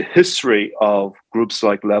there's a history of groups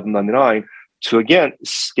like 1199 to, again,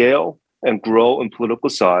 scale and grow in political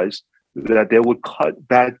size, that they would cut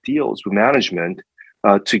bad deals with management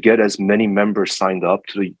to get as many members signed up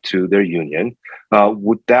to their union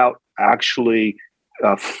without actually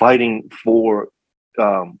fighting for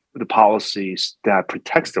the policies that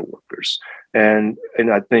protects their workers. And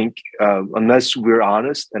I think unless we're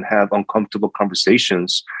honest and have uncomfortable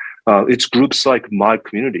conversations, it's groups like my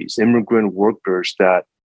communities, immigrant workers that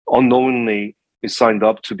unknowingly signed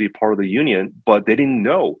up to be part of the union, but they didn't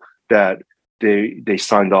know that they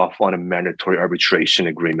signed off on a mandatory arbitration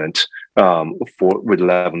agreement with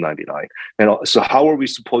 1199. And so how are we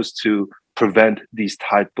supposed to prevent these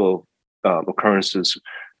type of occurrences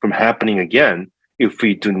from happening again if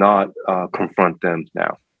we do not confront them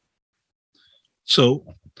now? So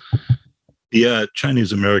the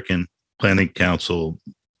Chinese American Planning Council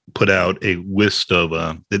put out a list of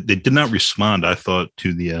they did not respond, I thought,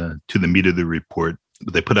 to the meat of the report,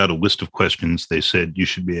 but they put out a list of questions they said you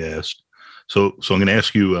should be asked. So I'm going to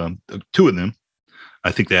ask you two of them.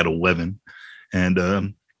 I think they had 11,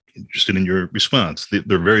 and interested in your response.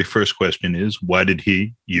 Their very first question is, why did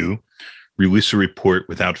you, release a report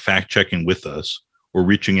without fact-checking with us or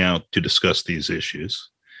reaching out to discuss these issues?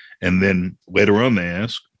 And then later on, they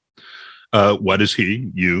ask, why does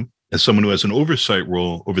you, as someone who has an oversight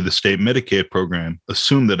role over the state Medicaid program,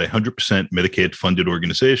 assume that a 100% Medicaid-funded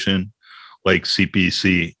organization like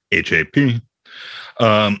CPC HAP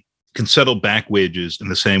can settle back wages in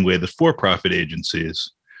the same way that for-profit agencies,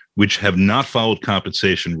 which have not followed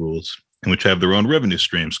compensation rules and which have their own revenue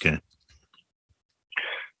streams, can?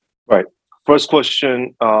 Right. First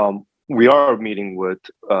question, we are meeting with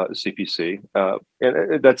CPC,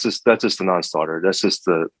 and that's just a non-starter. That's just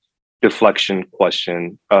the deflection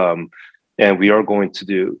question, and we are going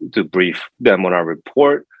to brief them on our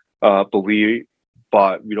report, but we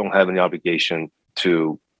don't have any obligation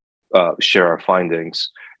to share our findings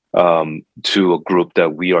to a group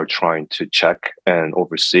that we are trying to check and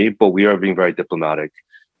oversee. But we are being very diplomatic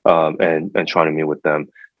and trying to meet with them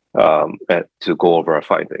to go over our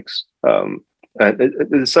findings. And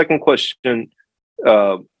the second question,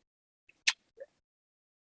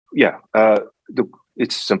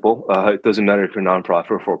 it's simple. It doesn't matter if you're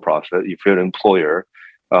nonprofit or for-profit. If you're an employer,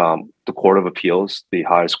 the Court of Appeals, the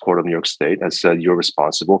highest court of New York State, has said you're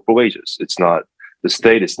responsible for wages. It's not the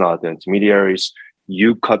state. It's not the intermediaries.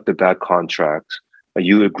 You cut the back contract.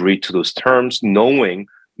 You agreed to those terms, knowing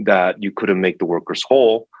that you couldn't make the workers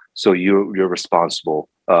whole. So you're responsible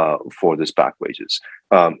for this back wages.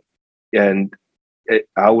 And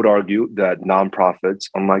I would argue that nonprofits,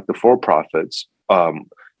 unlike the for-profits,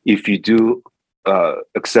 if you do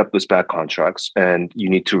accept those back contracts and you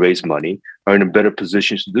need to raise money, are in a better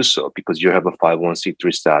position to do so because you have a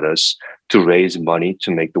 501c3 status to raise money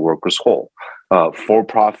to make the workers whole.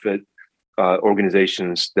 For-profit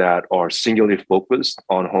organizations that are singularly focused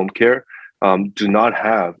on home care do not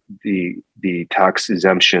have the tax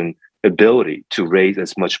exemption ability to raise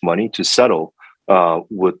as much money to settle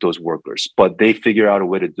with those workers. But they figure out a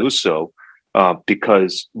way to do so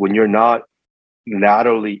because when you're not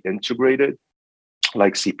laterally integrated,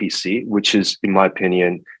 like CPC, which is, in my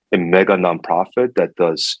opinion, a mega nonprofit that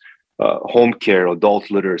does home care, adult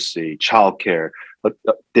literacy, childcare.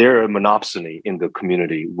 They're a monopsony in the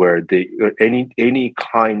community where any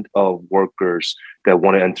kind of workers that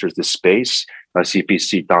want to enter the space,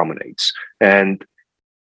 CPC dominates. And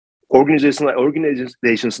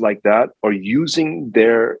organizations like that are using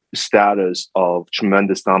their status of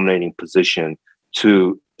tremendous dominating position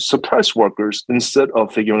to suppress workers instead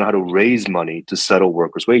of figuring out how to raise money to settle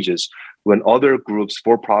workers' wages, when other groups,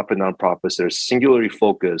 for-profit, nonprofits that are singularly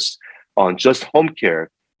focused on just home care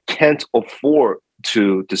can't afford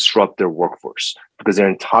to disrupt their workforce because their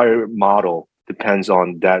entire model depends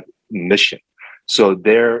on that mission. So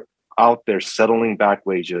they're out there settling back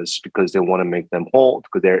wages because they want to make them whole,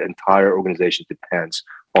 because their entire organization depends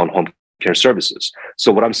on home care services.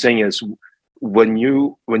 So what I'm saying is, when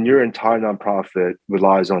your entire nonprofit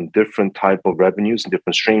relies on different type of revenues and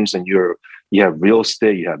different streams, and you have real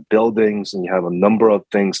estate, you have buildings, and you have a number of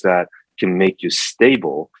things that can make you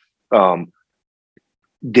stable,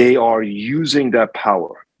 they are using that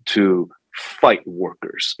power to fight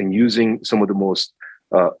workers and using some of the most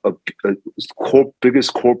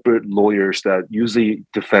biggest corporate lawyers that usually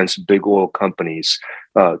defends big oil companies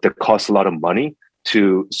that cost a lot of money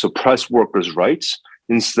to suppress workers' rights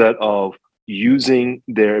instead of using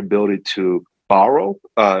their ability to borrow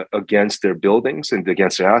against their buildings and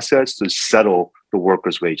against their assets to settle the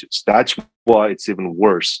workers' wages. That's why it's even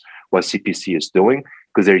worse what CPC is doing,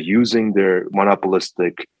 because they're using their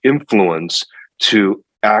monopolistic influence to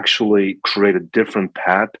actually create a different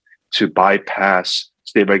path to bypass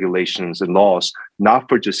state regulations and laws, not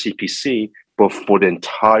for just CPC, but for the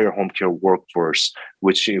entire home care workforce,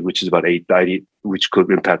 which is about 80, which could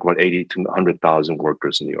impact about 80 to 100,000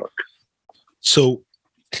 workers in New York. So,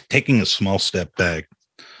 taking a small step back,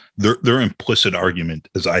 their implicit argument,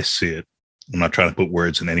 as I see it, I'm not trying to put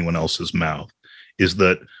words in anyone else's mouth, is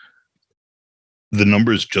that the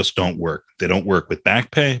numbers just don't work. They don't work with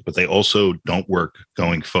back pay, but they also don't work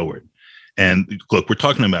going forward. And look, we're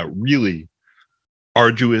talking about really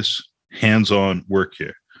arduous, hands-on work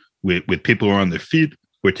here with people who are on their feet.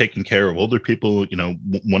 We're taking care of older people. You know,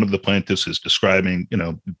 one of the plaintiffs is describing,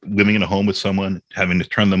 living in a home with someone, having to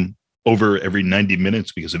turn them over every 90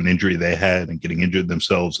 minutes because of an injury they had and getting injured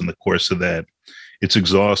themselves in the course of that. It's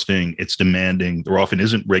exhausting. It's demanding. There often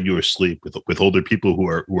isn't regular sleep with older people who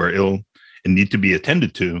are ill and need to be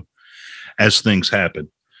attended to as things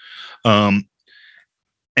happen. And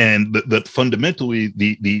that fundamentally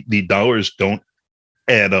the dollars don't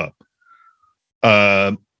add up.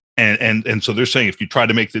 And so they're saying if you try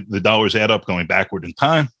to make the dollars add up going backward in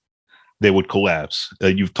time, they would collapse.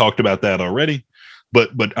 You've talked about that already,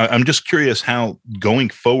 but I'm just curious how going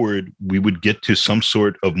forward we would get to some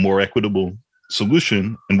sort of more equitable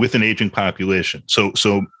solution and with an aging population. So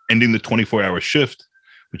ending the 24-hour shift,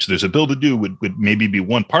 which there's a bill to do, would maybe be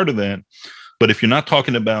one part of that. But if you're not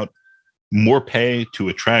talking about more pay to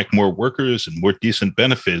attract more workers and more decent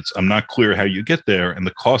benefits, I'm not clear how you get there. And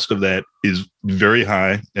the cost of that is very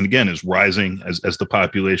high. And again, is rising as the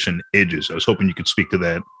population ages. I was hoping you could speak to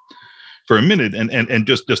that for a minute and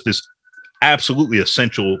just this absolutely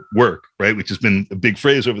essential work, right? Which has been a big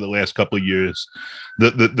phrase over the last couple of years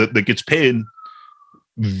that gets paid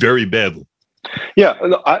very badly. Yeah,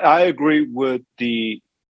 I agree with the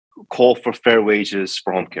call for fair wages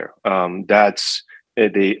for home care. That's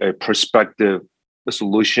a prospective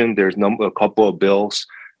solution. There's a couple of bills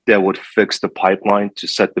that would fix the pipeline to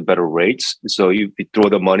set the better rates. So if we throw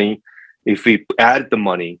the money, if we add the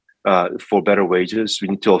money for better wages, we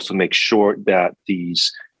need to also make sure that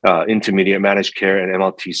these intermediate managed care and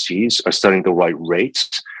MLTCs are setting the right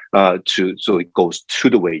rates so it goes to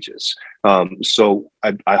the wages. So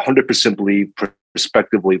I 100% believe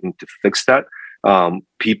prospectively we need to fix that.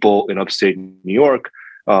 People in upstate New York,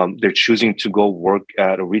 they're choosing to go work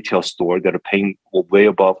at a retail store that are paying way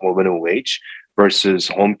above more minimum wage versus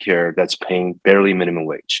home care that's paying barely minimum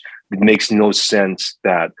wage. It makes no sense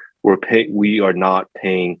that we are not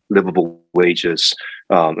paying livable wages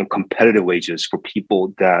and competitive wages for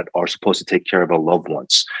people that are supposed to take care of our loved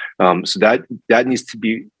ones. So that needs to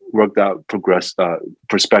be worked out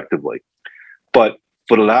prospectively. But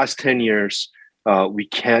for the last 10 years, we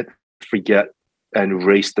can't forget and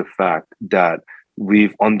erase the fact that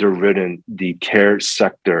we've underwritten the care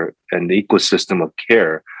sector and the ecosystem of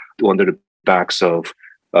care under the backs of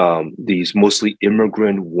these mostly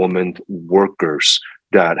immigrant women workers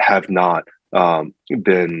that have not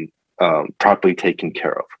been properly taken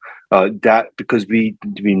care of. That because we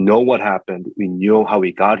know what happened, we know how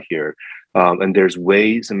we got here, and there's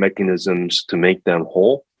ways and mechanisms to make them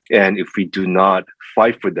whole. And if we do not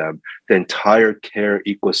fight for them, the entire care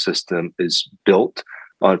ecosystem is built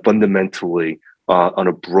fundamentally on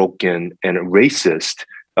a broken and racist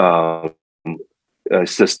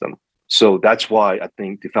system. So that's why I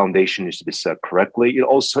think the foundation needs to be set correctly. It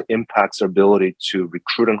also impacts our ability to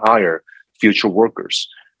recruit and hire future workers.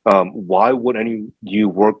 Why would any new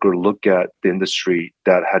worker look at the industry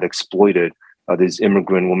that had exploited these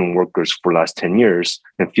immigrant women workers for the last 10 years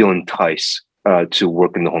and feel enticed to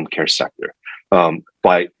work in the home care sector?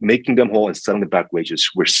 By making them whole and setting the back wages,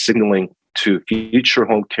 we're signaling to future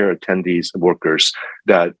home care attendees and workers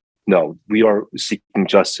that no, we are seeking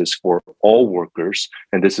justice for all workers,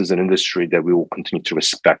 and this is an industry that we will continue to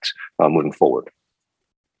respect moving forward.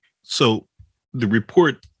 So the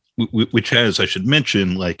report, which has, I should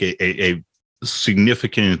mention, like a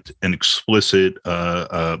significant and explicit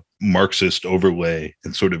Marxist overlay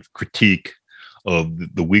and sort of critique of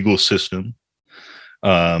the legal system,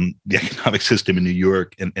 the economic system in New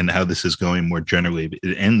York, and how this is going more generally.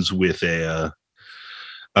 It ends with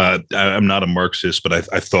I'm not a Marxist, but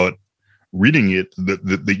I thought reading it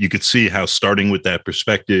that you could see how starting with that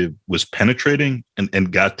perspective was penetrating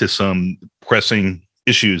and got to some pressing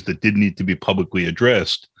issues that did need to be publicly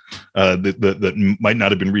addressed that might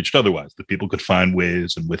not have been reached otherwise, that people could find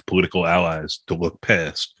ways and with political allies to look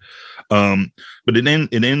past. But it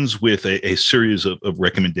ends with a series of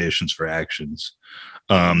recommendations for actions.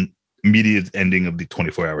 Immediate ending of the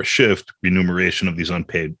 24-hour shift, remuneration of these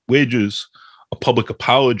unpaid wages, a public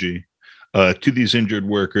apology to these injured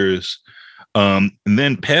workers, and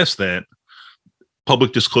then past that,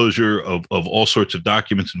 public disclosure of all sorts of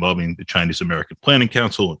documents involving the Chinese American Planning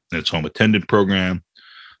Council and its home attendant program,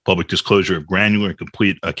 public disclosure of granular and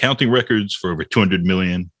complete accounting records for over 200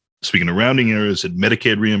 million, speaking of rounding errors, and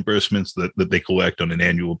Medicaid reimbursements that they collect on an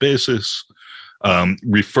annual basis,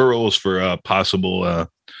 referrals for possible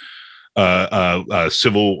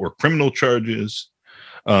civil or criminal charges,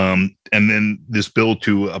 and then this bill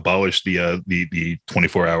to abolish the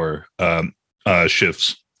 24-hour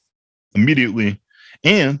shifts immediately,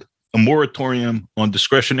 and a moratorium on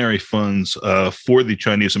discretionary funds for the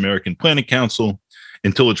Chinese American Planning Council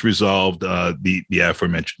until it's resolved the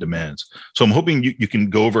aforementioned demands. So I'm hoping you can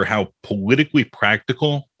go over how politically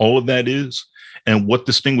practical all of that is and what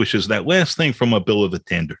distinguishes that last thing from a bill of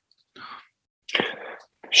attainder.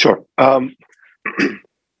 Sure.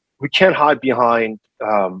 We can't hide behind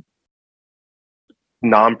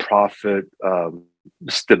nonprofit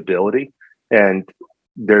stability, and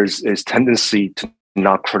there's a tendency to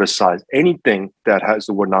not criticize anything that has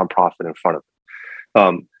the word nonprofit in front of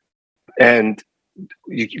it. And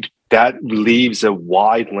that leaves a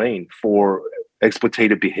wide lane for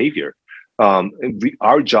exploitative behavior.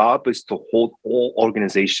 Our job is to hold all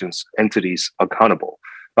organizations, entities accountable.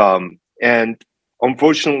 And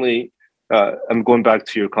unfortunately, I'm going back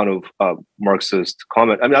to your kind of Marxist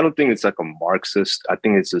comment. I mean, I don't think it's like a Marxist. I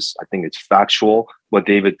think it's factual. What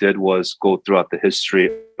David did was go throughout the history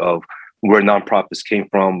of where nonprofits came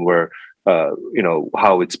from, where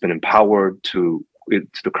how it's been empowered to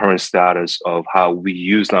the current status of how we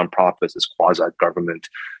use nonprofits as quasi-government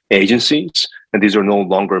agencies, and these are no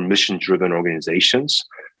longer mission-driven organizations.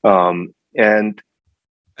 And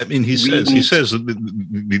I mean, he says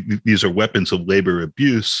that these are weapons of labor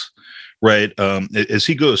abuse, right? As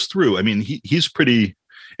he goes through, I mean, he's pretty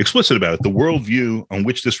explicit about it. The worldview on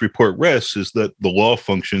which this report rests is that the law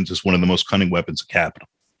functions as one of the most cunning weapons of capital,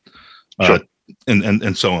 sure.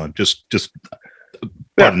 and so on. Just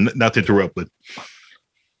pardon, not to interrupt, but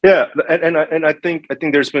yeah, and I think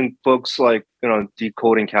there's been books like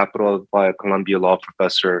Decoding Capital by a Columbia law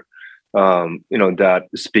professor, that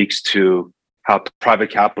speaks to how private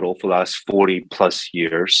capital for the last 40 plus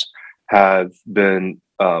years have been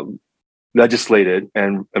legislated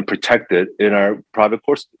and protected in our private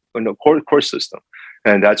course system.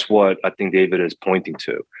 And that's what I think David is pointing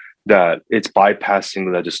to, that it's bypassing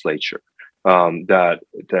the legislature, that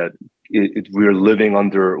we're living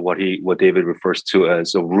under what David refers to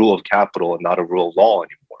as a rule of capital and not a rule of law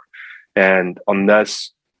anymore. And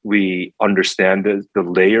unless we understand the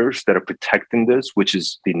layers that are protecting this, which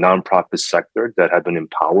is the nonprofit sector that have been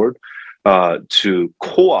empowered to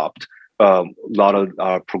co-opt a lot of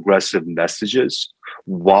progressive messages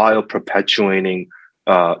while perpetuating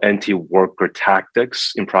anti-worker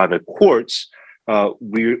tactics in private courts,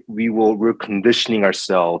 we're conditioning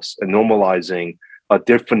ourselves and normalizing a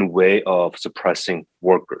different way of suppressing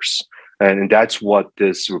workers. And that's what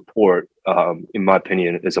this report, in my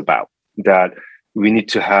opinion, is about, that we need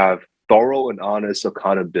to have thorough and honest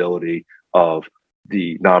accountability of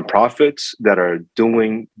the nonprofits that are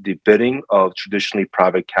doing the bidding of traditionally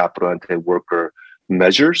private capital anti-worker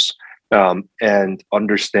measures, and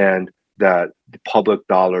understand that the public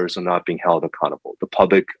dollars are not being held accountable.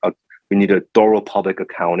 We need a thorough public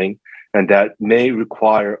accounting, and that may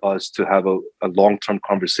require us to have a long-term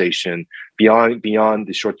conversation beyond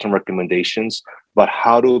the short-term recommendations about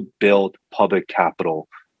how to build public capital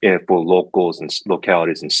for locals and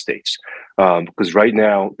localities and states. Because right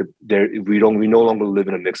now, we no longer live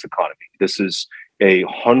in a mixed economy. This is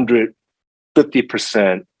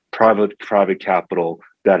 150% private capital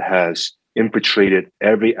that has infiltrated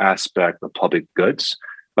every aspect of public goods.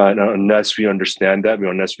 And unless we understand that,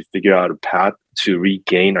 unless we figure out a path to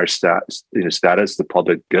regain our status, the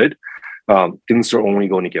public good, things are only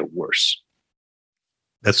going to get worse.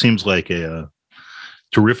 That seems like a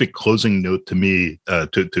terrific closing note to me,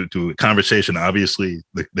 to a conversation, obviously,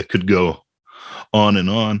 that could go on and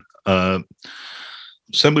on.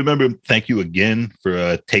 Assemblymember, thank you again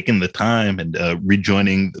for taking the time and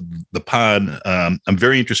rejoining the pod. I'm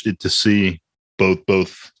very interested to see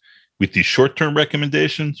both with these short-term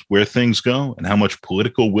recommendations, where things go and how much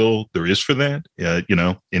political will there is for that,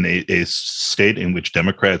 in a state in which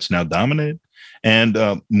Democrats now dominate, and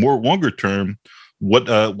more longer term,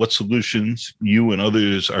 what solutions you and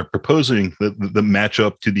others are proposing that match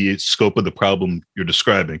up to the scope of the problem you're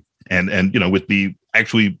describing, and with the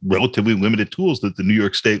actually relatively limited tools that the New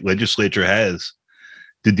York State legislature has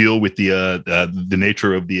to deal with the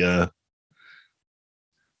nature of the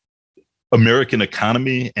American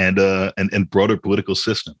economy and broader political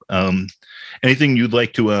system. Anything you'd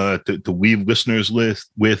like to leave listeners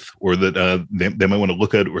with, or that they might want to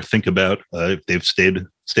look at or think about if they've stayed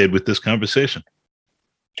with this conversation?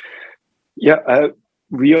 Yeah,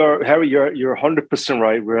 we are, Harry. You're 100%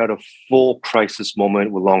 right. We're at a full crisis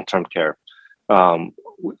moment with long-term care.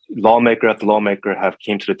 Lawmaker after lawmaker have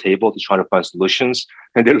came to the table to try to find solutions,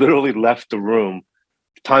 and they literally left the room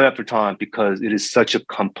time after time because it is such a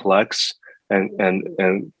complex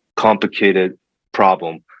and complicated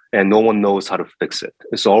problem, and no one knows how to fix it.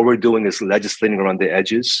 So all we're doing is legislating around the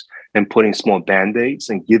edges and putting small band-aids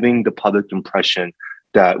and giving the public impression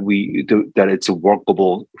that it's a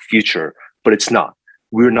workable future, but it's not.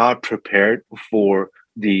 We're not prepared for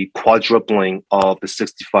the quadrupling of the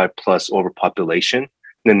 65 plus overpopulation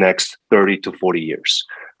in the next 30 to 40 years.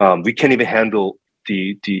 We can't even handle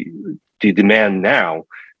the demand now,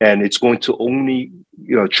 and it's going to only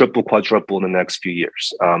triple, quadruple in the next few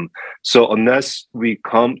years. So unless we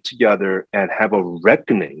come together and have a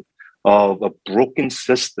reckoning of a broken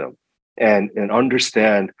system and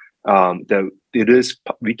understand that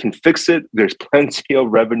we can fix it, there's plenty of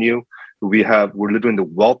revenue. We're living in the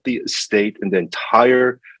wealthiest state in the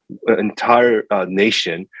entire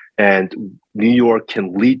nation, And New York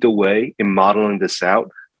can lead the way in modeling this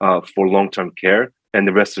out for long-term care, and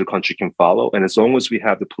the rest of the country can follow. And as long as we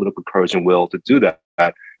have the political courage and will to do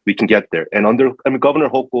that, we can get there. And Governor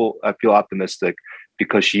Hochul, I feel optimistic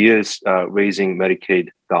because she is raising Medicaid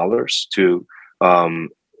dollars to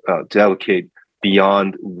allocate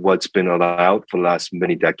beyond what's been allowed for the last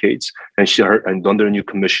many decades. And under a new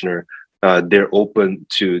commissioner, they're open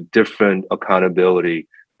to different accountability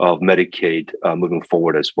of Medicaid moving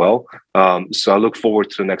forward as well. So I look forward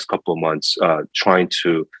to the next couple of months trying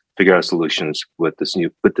to figure out solutions with this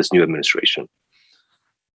new administration.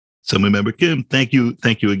 Assemblymember Kim, thank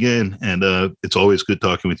you again, and it's always good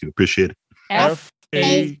talking with you. Appreciate it.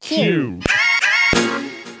 FAQ.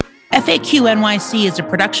 FAQ NYC is a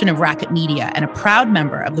production of Racket Media and a proud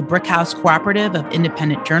member of the Brickhouse Cooperative of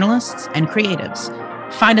Independent Journalists and Creatives.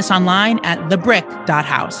 Find us online at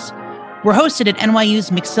thebrick.house. We're hosted at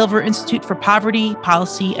NYU's McSilver Institute for Poverty,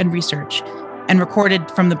 Policy, and Research, and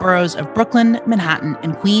recorded from the boroughs of Brooklyn, Manhattan,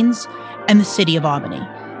 and Queens, and the city of Albany.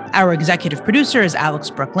 Our executive producer is Alex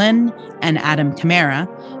Brooklyn, and Adam Camara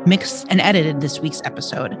mixed and edited this week's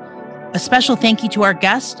episode. A special thank you to our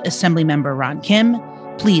guest, Assemblymember Ron Kim.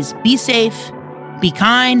 Please be safe, be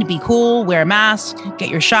kind, be cool, wear a mask, get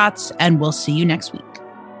your shots, and we'll see you next week.